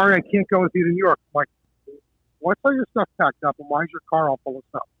 I'm sorry, I can't go with you to New York. I'm like, what's all your stuff packed up, and why is your car all full of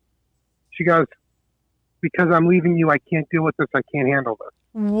stuff? She goes, because I'm leaving you, I can't deal with this, I can't handle this.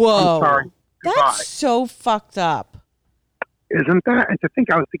 Whoa. I'm sorry. Goodbye. That's so fucked up. Isn't that? And to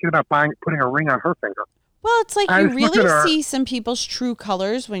think I was thinking about putting a ring on her finger. Well, it's like I you just looked really at her. see some people's true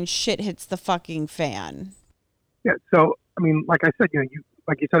colors when shit hits the fucking fan. Yeah, so, I mean, like I said,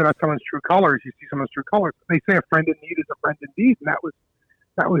 like you said about someone's true colors, you see someone's true colors. They say a friend in need is a friend indeed, and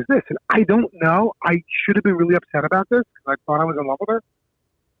that was this. And I don't know. I should have been really upset about this because I thought I was in love with her.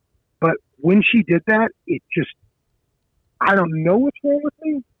 But when she did that, it just, I don't know what's wrong with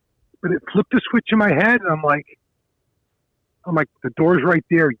me, but it flipped a switch in my head, and I'm like, the door's right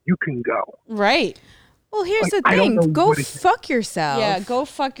there. You can go. Right. Well, here's Like, the I don't know thing. Go what it is. fuck yourself. Yeah, go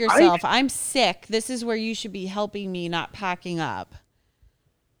fuck yourself. I'm sick. This is where you should be helping me, not packing up.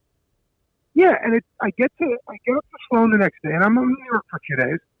 Yeah, and I get up to Sloan the next day, and I'm in New York for a few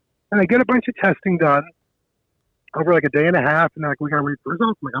days, and I get a bunch of testing done over like a day and a half, and they're like, we got to wait for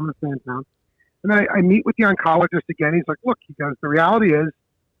results. I'm like, I'm going to stay in town. And then I meet with the oncologist again. He's like, look, he goes, the reality is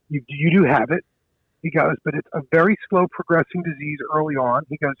you do have it. He goes, but it's a very slow progressing disease early on.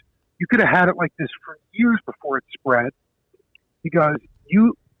 He goes, you could have had it like this for years before it spread. He goes,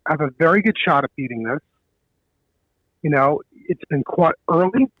 you have a very good shot at beating this. It's been caught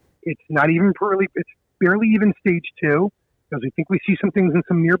early. It's not even early. It's barely even stage 2 because we think we see some things in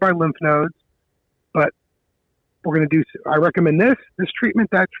some nearby lymph nodes. But we're going to do, I recommend this treatment,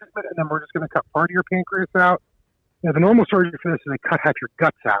 that treatment, and then we're just going to cut part of your pancreas out. The normal surgery for this is they cut half your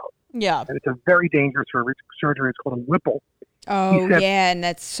guts out. Yeah. And it's a very dangerous surgery. It's called a Whipple. Oh, said- yeah, and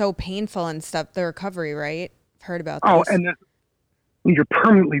that's so painful and stuff, the recovery, right? I've heard about Oh, this. and then you're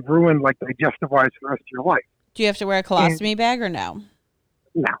permanently ruined, like digestive-wise, for the rest of your life. Do you have to wear a colostomy bag or no?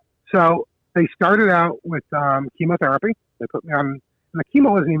 No. So they started out with chemotherapy. They put me on, and the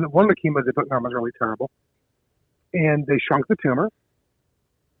chemo wasn't even, one of the chemos they put me on was really terrible. And they shrunk the tumor.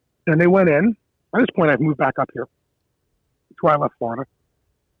 Then they went in. At this point, I've moved back up here. That's why I left Florida.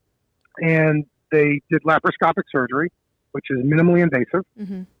 And they did laparoscopic surgery, which is minimally invasive.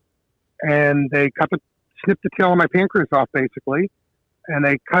 Mm-hmm. And they snipped the tail of my pancreas off, basically. And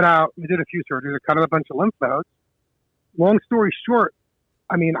they did a few surgeries. They cut out a bunch of lymph nodes. Long story short,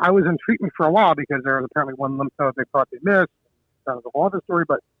 I mean, I was in treatment for a while because there was apparently one lymph node they thought they missed. That was a whole other story.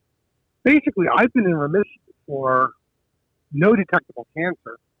 But basically, I've been in remission for no detectable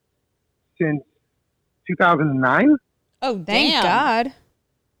cancer since 2009. Oh, Thank damn. God.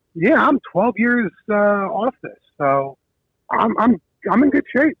 Yeah, I'm 12 years off this, so I'm in good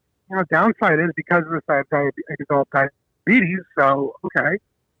shape. Downside is because of this, I developed diabetes. So okay,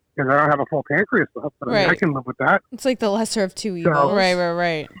 because I don't have a full pancreas left, but I mean, I Right. can live with that. It's like the lesser of two evils.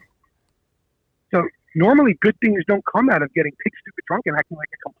 Right. So normally good things don't come out of getting pig stupid drunk and acting like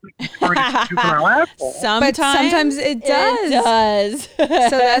a complete retarded juvenile asshole. But sometimes it does. It does.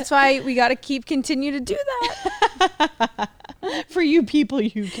 So that's why we got to continue to do that. For you people,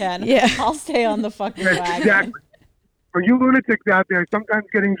 you can. Yeah. I'll stay on the fucking Yes, wagon. exactly. For you lunatics out there, sometimes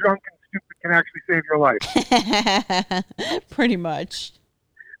getting drunk and stupid can actually save your life. Pretty much.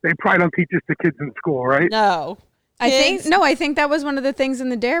 They probably don't teach this to kids in school, right? No. I Kids, think that was one of the things in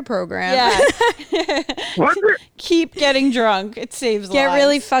the DARE program. Yeah. Was it? Keep getting drunk. It saves Get lives.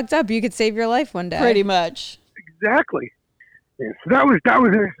 really fucked up. You could save your life one day. Pretty much. Exactly. Yeah, so that was an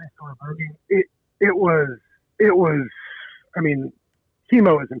interesting story. I mean, it was. I mean,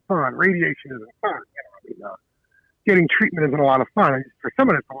 chemo isn't fun. Radiation isn't fun. You know, I mean, getting treatment isn't a lot of fun. And for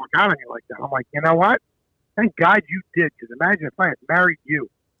someone to walk out on you like that, I'm like, you know what? Thank God you did, because imagine if I had married you.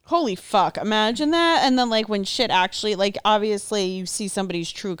 Holy fuck. Imagine that. And then, like, when shit actually, like, obviously you see somebody's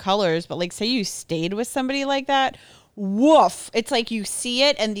true colors, but, like, say you stayed with somebody like that, woof. It's like you see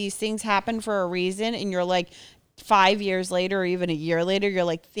it and these things happen for a reason. And you're like, 5 years later or even a year later, you're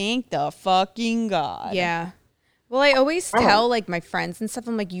like, thank the fucking God. Yeah. Well, I always tell like my friends and stuff,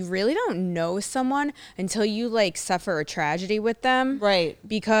 I'm like, you really don't know someone until you like suffer a tragedy with them. Right.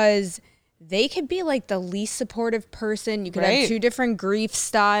 Because they could be like the least supportive person. You could Right. have two different grief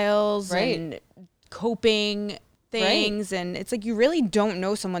styles Right. and coping things. And it's like, you really don't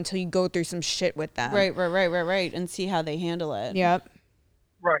know someone until you go through some shit with them. Right. And see how they handle it. Yep.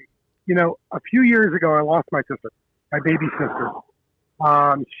 Right. You know, a few years ago, I lost my sister, my baby sister.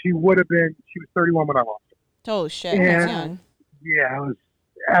 She was 31 when I lost her. Oh, shit. Yeah. That's young. Yeah, it was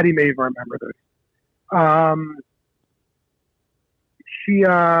Addie may even remember this.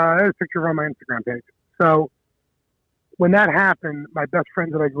 There's a picture of her on my Instagram page. So when that happened, my best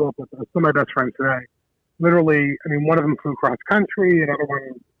friends that I grew up with, are still my best friends today. Literally, I mean, one of them flew cross country, another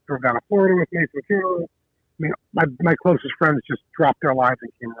one drove down to Florida with me for the funeral. I mean, my closest friends just dropped their lives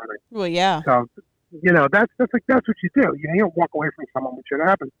and came running. Well, yeah. So, you know, that's what you do. You know, you don't walk away from someone when shit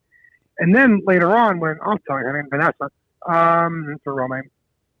happens. And then later on, when I'll tell you her name, Vanessa, it's a real name.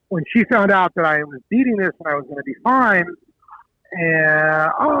 When she found out that I was beating this and I was going to be fine,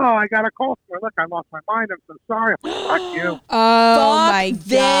 and I got a call from her. Look, I lost my mind. I'm so sorry. Fuck you. Oh Fuck my this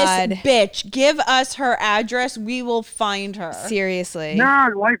God. bitch. Give us her address. We will find her. Seriously. Nah,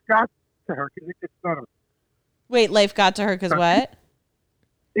 life got to her because it gets better. Wait, life got to her because what?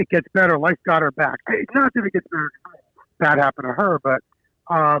 It gets better. Life got her back. Not that it gets better. That happened to her, but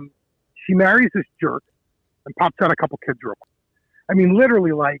she marries this jerk and pops out a couple kids real quick. I mean,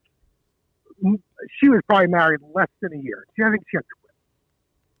 literally, like, she was probably married less than a year. I think she had twins.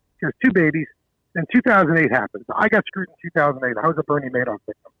 She has two babies. Then 2008 happened. So I got screwed in 2008. I was a Bernie Madoff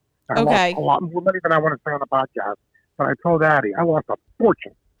victim. I Okay. lost a lot more money than I want to say on the podcast. But I told Addie, I lost a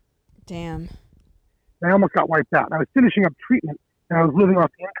fortune. Damn. I almost got wiped out. I was finishing up treatment, and I was living off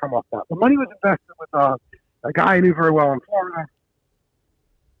the income off that. The money was invested with a guy I knew very well in Florida,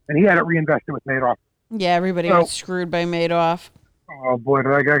 and he had it reinvested with Madoff. Yeah, everybody So- was screwed by Madoff. Oh, boy,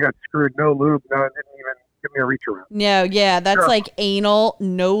 did I got screwed. No lube. No, it didn't even give me a reach around. No, yeah, that's Sure. like anal,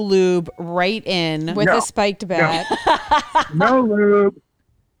 no lube, right in. With No. a spiked bat. No lube.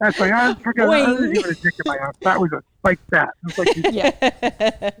 That's like, I forgot. I Wing. wasn't even a dick in my house. That was a spiked bat. It was like, Yeah.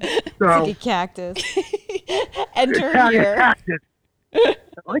 so, Like a cactus. Enter Italian here. cactus. I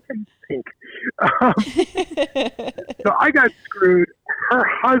like him pink. So I got screwed. Her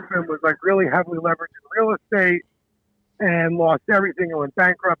husband was like really heavily leveraged in real estate and lost everything and went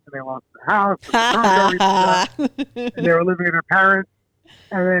bankrupt, and they lost the house and burned everything, and they were living with their parents.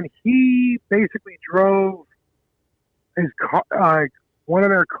 And then he basically drove his car, one of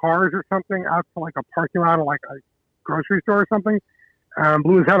their cars or something, out to like a parking lot of like a grocery store or something,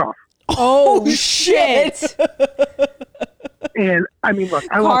 blew his head off. Oh, shit. And I mean, look,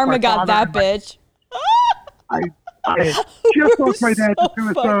 I lost Karma my got father that and my- bitch. I just lost my dad to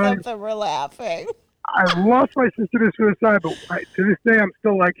suicide. That we're laughing. I lost my sister to suicide, but to this day, I'm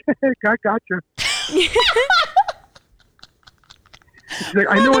still like, hey, I got you. She's like,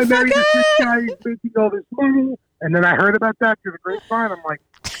 I know I married this rich guy, he's making all this money. And then I heard about that through the grapevine. I'm like,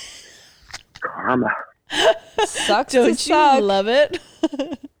 karma. Sucks Don't to you suck. love it?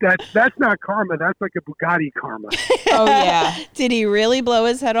 That's not karma. That's like a Bugatti karma. Oh, yeah. Did he really blow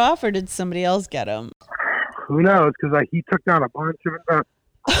his head off, or did somebody else get him? Who knows? Because he took down a bunch of investors.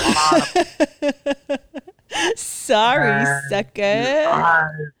 Sorry,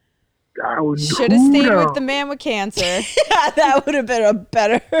 sucker. Should have stayed with the man with cancer. Yeah, that would have been a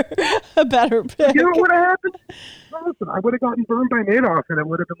better pick. You know what happened? No, listen, I would have gotten burned by Madoff, and it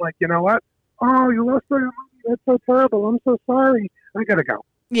would have been like, you know what? Oh, you lost all your money. That's so terrible. I'm so sorry. I gotta go.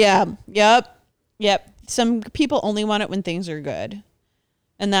 Yeah. Yep. Some people only want it when things are good,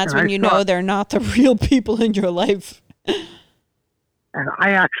 and that's when you know they're not the real people in your life. And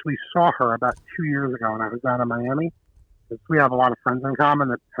I actually saw her about 2 years ago when I was down in Miami. We have a lot of friends in common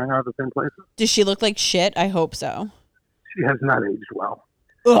that hang out at the same places. Does she look like shit? I hope so. She has not aged well.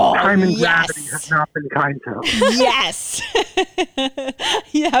 Oh, Time and gravity have not been kind to her. Yes.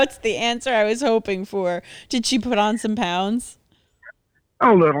 Yeah, that's the answer I was hoping for. Did she put on some pounds?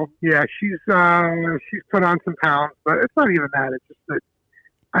 A little, yeah. She's put on some pounds, but it's not even that. It's just that,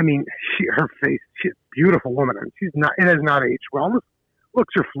 I mean, her face. She's a beautiful woman, and it has not aged well.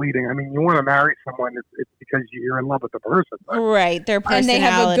 Looks are fleeting. I mean, you want to marry someone, it's because you're in love with the person. But right, their personality. And they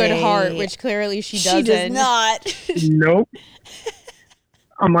have a good heart, which clearly she doesn't. She does not. Nope.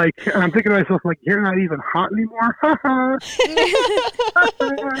 I'm thinking to myself, like, you're not even hot anymore.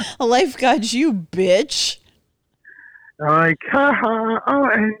 Life got you, bitch. Like, oh,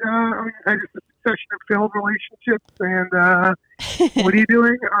 and I just a succession of failed relationships, and what are you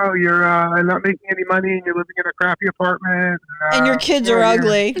doing? Oh, you're not making any money, and you're living in a crappy apartment. And your kids are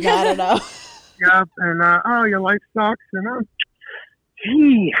ugly. I don't know. Yep, and oh, your life sucks, and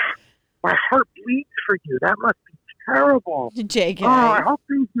gee, my heart bleeds for you. That must be terrible. JK. Oh, I hope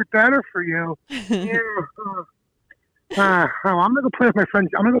things get better for you. Yeah. I'm gonna go play with my friend.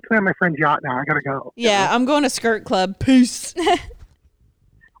 I'm gonna go play on my friend's yacht now. I gotta go. Yeah, I'm going to Skirt Club. Peace.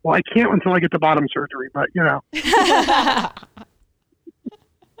 Well, I can't until I get the bottom surgery, but you know.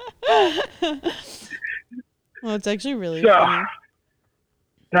 Well, it's actually really funny.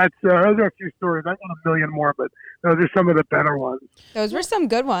 That's those are a few stories. I got a million more, but those are some of the better ones. Those were some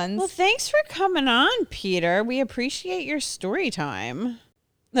good ones. Well, thanks for coming on, Peter. We appreciate your story time.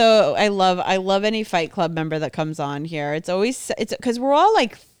 No, I love any Fight Club member that comes on here. It's because we're all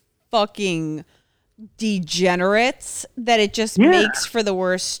like fucking degenerates that it just makes for the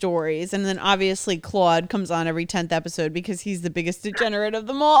worst stories. And then obviously Claude comes on every 10th episode because he's the biggest degenerate of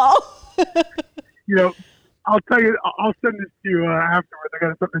them all. You know, I'll tell you, I'll send this to you afterwards. I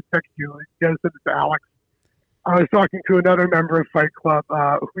got something to text you. You got to send it to Alex. I was talking to another member of Fight Club,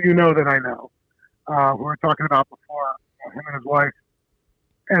 who you know that I know, who we were talking about before, him and his wife.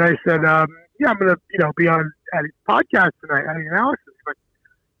 And I said, yeah, I'm going to, be on Eddie's podcast tonight, Eddie and Alex.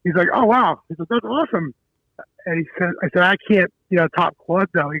 He's like, oh, wow. He said, that's awesome. And I said, I can't, top Claude,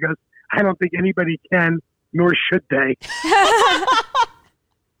 though. He goes, I don't think anybody can, nor should they.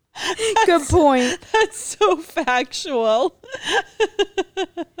 Good point. That's so factual.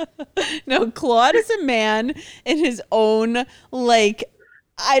 No, Claude is a man in his own,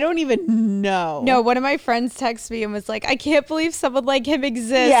 I don't even know. No, one of my friends texted me and was like, I can't believe someone like him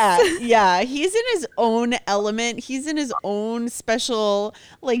exists. Yeah. He's in his own element. He's in his own special,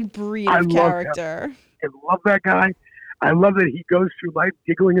 breed of character. I love that guy. I love that he goes through life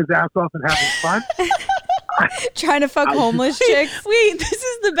giggling his ass off and having fun. Trying to fuck homeless chicks. Wait, this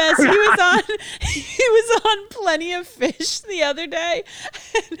is the best. He was on Plenty of Fish the other day.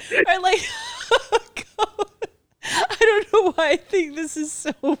 I don't know why I think this is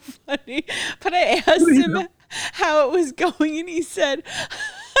so funny, but I asked him how it was going, and he said,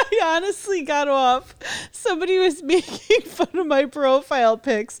 I honestly got off. Somebody was making fun of my profile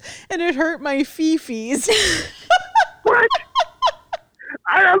pics, and it hurt my fifis. What?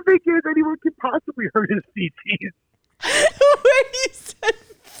 I don't think anyone could possibly hurt his fifis. When he said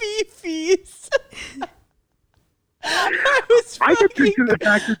fifis, I could picture the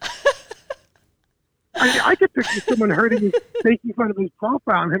fact that I could picture someone making fun of his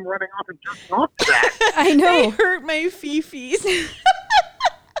profile and him running off and jerking off to that. I know. They hurt my fifis.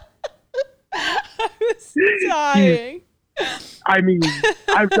 I was dying. I mean,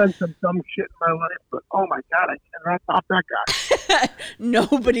 I've done some dumb shit in my life, but oh my God, I cannot top that guy.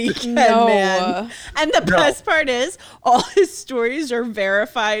 Nobody can, man. And the best part is, all his stories are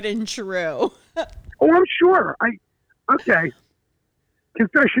verified and true. Oh, I'm sure. Okay.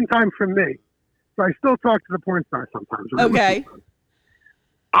 Confession time from me. So I still talk to the porn star sometimes. Okay.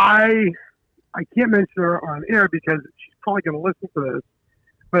 I can't mention her on air because she's probably going to listen to this,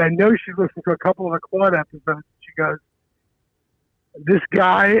 but I know she's listened to a couple of the Claude episodes. She goes, this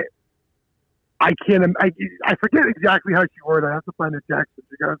guy, I forget exactly how she worded it. I have to find the text.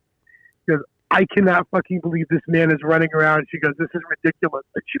 She goes, I cannot fucking believe this man is running around. She goes, this is ridiculous.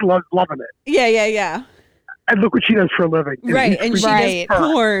 And she loves loving it. Yeah. And look what she does for a living. Right, and she Right. does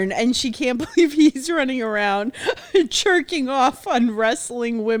porn, and she can't believe he's running around jerking off on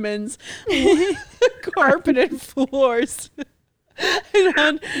wrestling women's carpeted floors and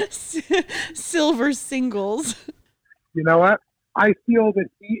on silver singles. You know what? I feel that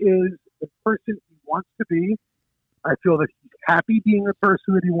he is the person he wants to be. I feel that he's happy being the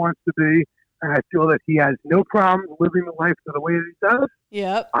person that he wants to be. And I feel that he has no problem living the life the way that he does.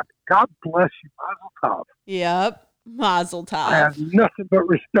 Yep, God bless you, Mazel Tov. yep. Mazel I have tov. nothing but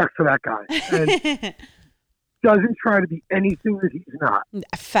respect for that guy. And doesn't try to be anything that he's not.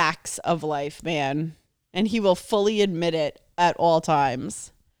 Facts of life, man. And he will fully admit it at all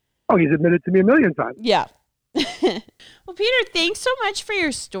times. Oh, he's admitted to me a million times. Yeah. Well, Peter, thanks so much for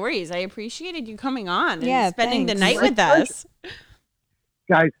your stories. I appreciated you coming on and Yeah, spending the thanks. night with us.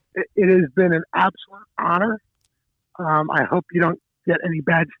 Guys, it has been an absolute honor. I hope you don't get any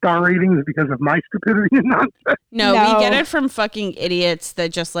bad star ratings because of my stupidity and nonsense. No, No. we get it from fucking idiots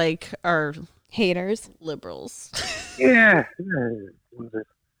that just like are Haters. liberals. Yeah. They're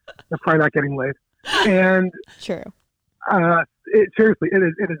probably not getting laid. And True. seriously,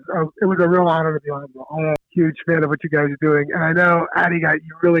 it was a real honor to be on. I'm a huge fan of what you guys are doing. And I know, Addie,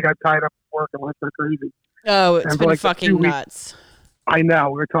 you really got tied up with work and went so crazy. Oh, it's And for been like the 2 fucking weeks- nuts. I know,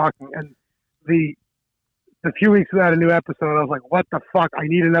 we were talking. And the few weeks without a new episode, I was like, what the fuck? I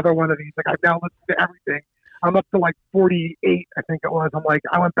need another one of these. Like, I've now listened to everything. I'm up to like 48, I think it was. I'm like,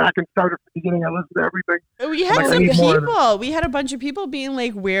 I went back and started from the beginning. I listened to everything. We had Like, I some need more of people. We had a bunch of people being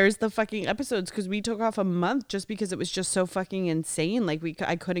like, "Where's the fucking episodes?" Because we took off a month just because it was just so fucking insane. Like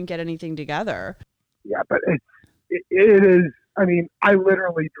I couldn't get anything together. Yeah, but it is. I mean, I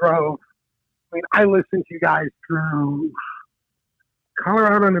literally drove. I mean, I listened to you guys through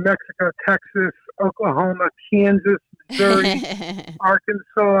Colorado, New Mexico, Texas, Oklahoma, Kansas, Missouri,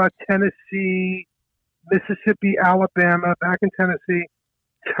 Arkansas, Tennessee, Mississippi, Alabama, back in Tennessee,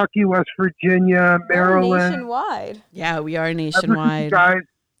 Kentucky, West Virginia, Maryland. Nationwide. Yeah, we are I've listened to you nationwide. guys,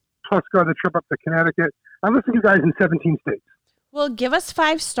 plus go the trip up to Connecticut. I listened to you guys in 17 states. Well, give us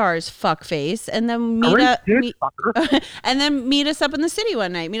 5 stars, fuckface, and then meet Great up. dick, fucker. And then meet us up in the city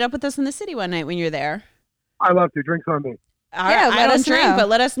one night. Meet up with us in the city one night when you're there. I love to. Drinks on me. All Yeah, right, I let don't us drink, know. but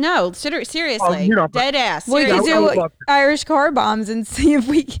let us know. Seriously, you know, dead ass. We Yeah, could I would do love to. Irish car bombs and see if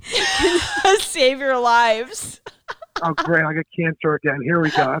we can. Save your lives. Oh, great. I got cancer again. Here we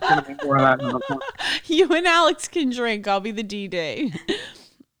go. That's going to be more of that. Nonsense. You and Alex can drink. I'll be the D-Day.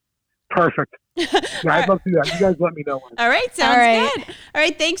 Perfect. Yeah, I'd love to do that. You guys let me know. All right, sounds All right. good. All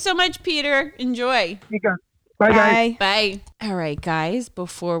right, thanks so much, Peter. Enjoy. You guys. Bye, guys. Bye. Bye. All right, guys,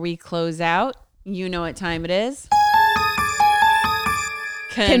 before we close out, you know what time it is.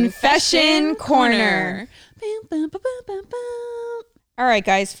 Confession Corner. Boom, boom, boom, boom, boom, boom. All right,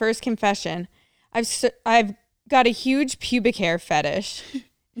 guys. First confession. I've got a huge pubic hair fetish.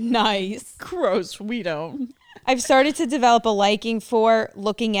 Nice. Gross, we don't. I've started to develop a liking for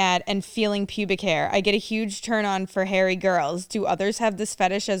looking at and feeling pubic hair. I get a huge turn on for hairy girls. Do others have this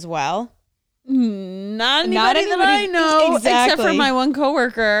fetish as well? Not anybody that I anybody- know, except for Exactly. my one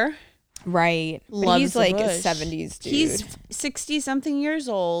coworker. Right. But Loves he's the like a bush. 70s dude. He's 60-something years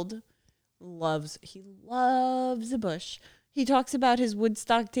old. He loves a bush. He talks about his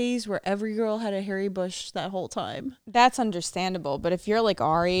Woodstock days where every girl had a hairy bush that whole time. That's understandable. But if you're like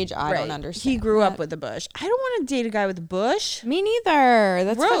our age, I don't understand. He grew that. up with a bush. I don't want to date a guy with a bush. Me neither.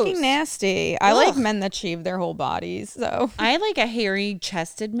 That's Gross. fucking nasty. I like Ugh. men that shave their whole bodies. So I like a hairy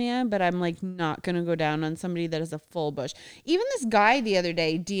chested man, but I'm like not going to go down on somebody that has a full bush. Even this guy the other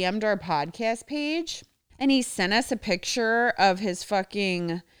day DM'd our podcast page and he sent us a picture of his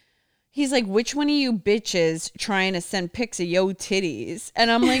fucking... He's like, which one of you bitches trying to send pics of yo titties? And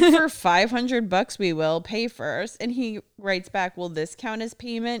I'm like, for $500 we will pay first. And he writes back, will this count as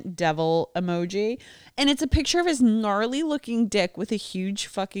payment? Devil emoji. And it's a picture of his gnarly looking dick with a huge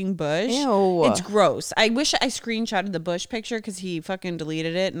fucking bush. Ew. It's gross. I wish I screenshotted the bush picture because he fucking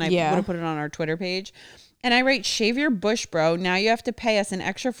deleted it and I would have put it on our Twitter page. And I write, shave your bush, bro. Now you have to pay us an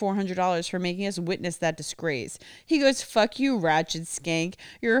extra $400 for making us witness that disgrace. He goes, fuck you, ratchet skank.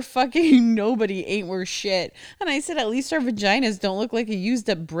 You're a fucking nobody, ain't worth shit. And I said, at least our vaginas don't look like a used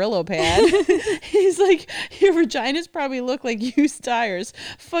up Brillo pad. He's like, your vaginas probably look like used tires.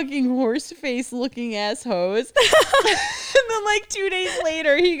 Fucking horse face looking ass hoes. And then like 2 days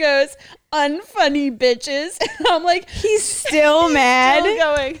later, he goes, unfunny bitches. And I'm like, he's still mad. still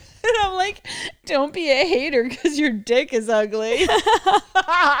going. And I'm like, don't be a hater because your dick is ugly.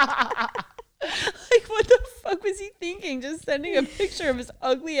 Like, what the fuck was he thinking? Just sending a picture of his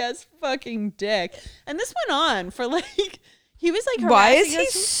ugly ass fucking dick. And this went on for like, He was like, Why is harassing he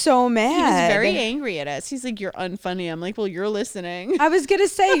us. so He mad? was very angry at us. He's like, you're unfunny. I'm like, well, you're listening. I was gonna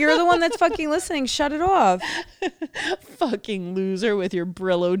say, you're the one that's fucking listening. Shut it off. Fucking loser with your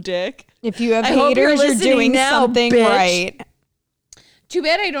Brillo dick. If you have I hope you're haters, you're listening doing now, something bitch. right. Too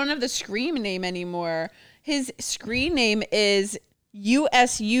bad I don't have the screen name anymore. His screen name is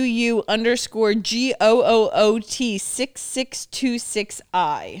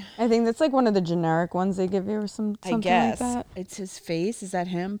USUU_GOOOT6626I. I think that's like one of the generic ones they give you or something I guess. like that. It's his face. Is that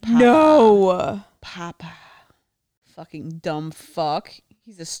him? Papa. No. Papa. Fucking dumb fuck.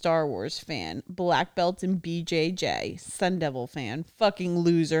 He's a Star Wars fan. Black belt in BJJ. Sun Devil fan. Fucking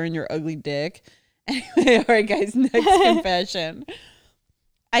loser in your ugly dick. Anyway, all right, guys. Next confession.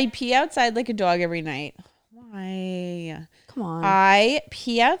 I pee outside like a dog every night. Why? Come on. I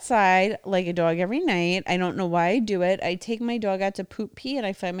pee outside like a dog every night. I don't know why I do it. I take my dog out to poop pee and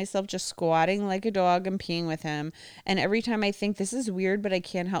I find myself just squatting like a dog and peeing with him. And every time I think this is weird, but I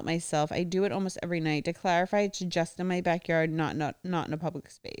can't help myself. I do it almost every night. To clarify, it's just in my backyard, not in a public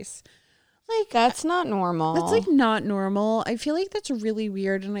space. Like, That's not normal. that's like not normal. I feel like that's really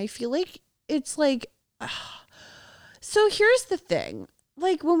weird. And I feel like it's like, so here's the thing.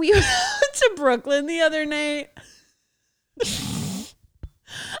 Like when we went to Brooklyn the other night, I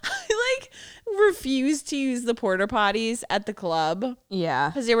like refused to use the porta potties at the club Yeah.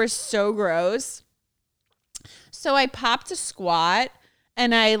 because they were so gross. So I popped a squat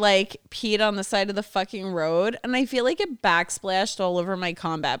and I like peed on the side of the fucking road, and I feel like it backsplashed all over my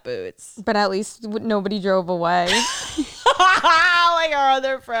combat boots. But at least nobody drove away. Like our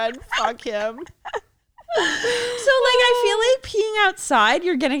other friend, fuck him. So like I feel like peeing outside,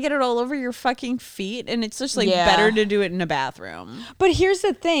 you're gonna get it all over your fucking feet, and it's just like Yeah. better to do it in a bathroom. But here's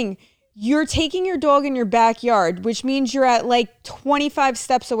the thing. You're taking your dog in your backyard, which means you're at like 25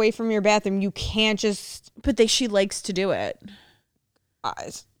 steps away from your bathroom. You can't just... But she likes to do it.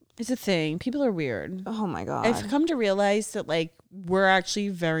 It's a thing. People are weird. Oh my God. I've come to realize that like we're actually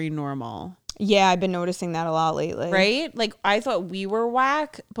very normal. Yeah, I've been noticing that a lot lately. Right? Like I thought we were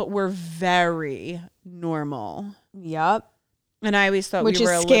whack, but we're very normal. Yep. And I always thought Which we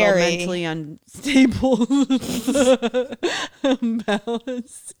were is a scary. little mentally unstable,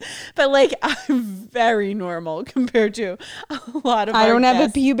 unbalanced. But like I'm very normal compared to a lot of I our don't have a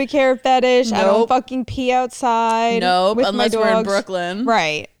guests. pubic hair fetish. I don't Nope. fucking pee outside. Nope, with unless my we're in dogs. Brooklyn.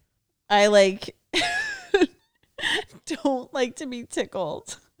 Right. I like don't like to be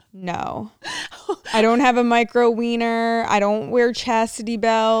tickled. No. I don't have a micro wiener. I don't wear chastity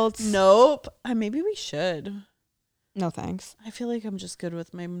belts. Nope. Maybe we should. No thanks. I feel like I'm just good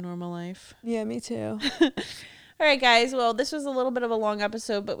with my normal life. Yeah, me too. All right, guys. Well, this was a little bit of a long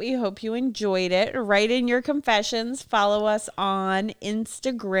episode, but we hope you enjoyed it. Write in your confessions. Follow us on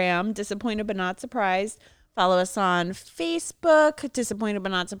Instagram, Disappointed But Not Surprised. Follow us on Facebook, Disappointed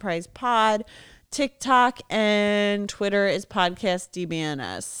But Not Surprised Pod. TikTok and Twitter is Podcast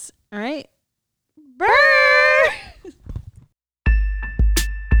DBNS. All right. Brr!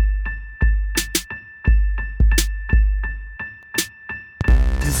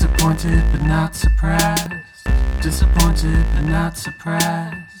 Disappointed but not surprised. Disappointed but not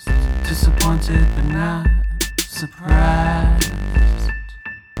surprised. Disappointed but not surprised.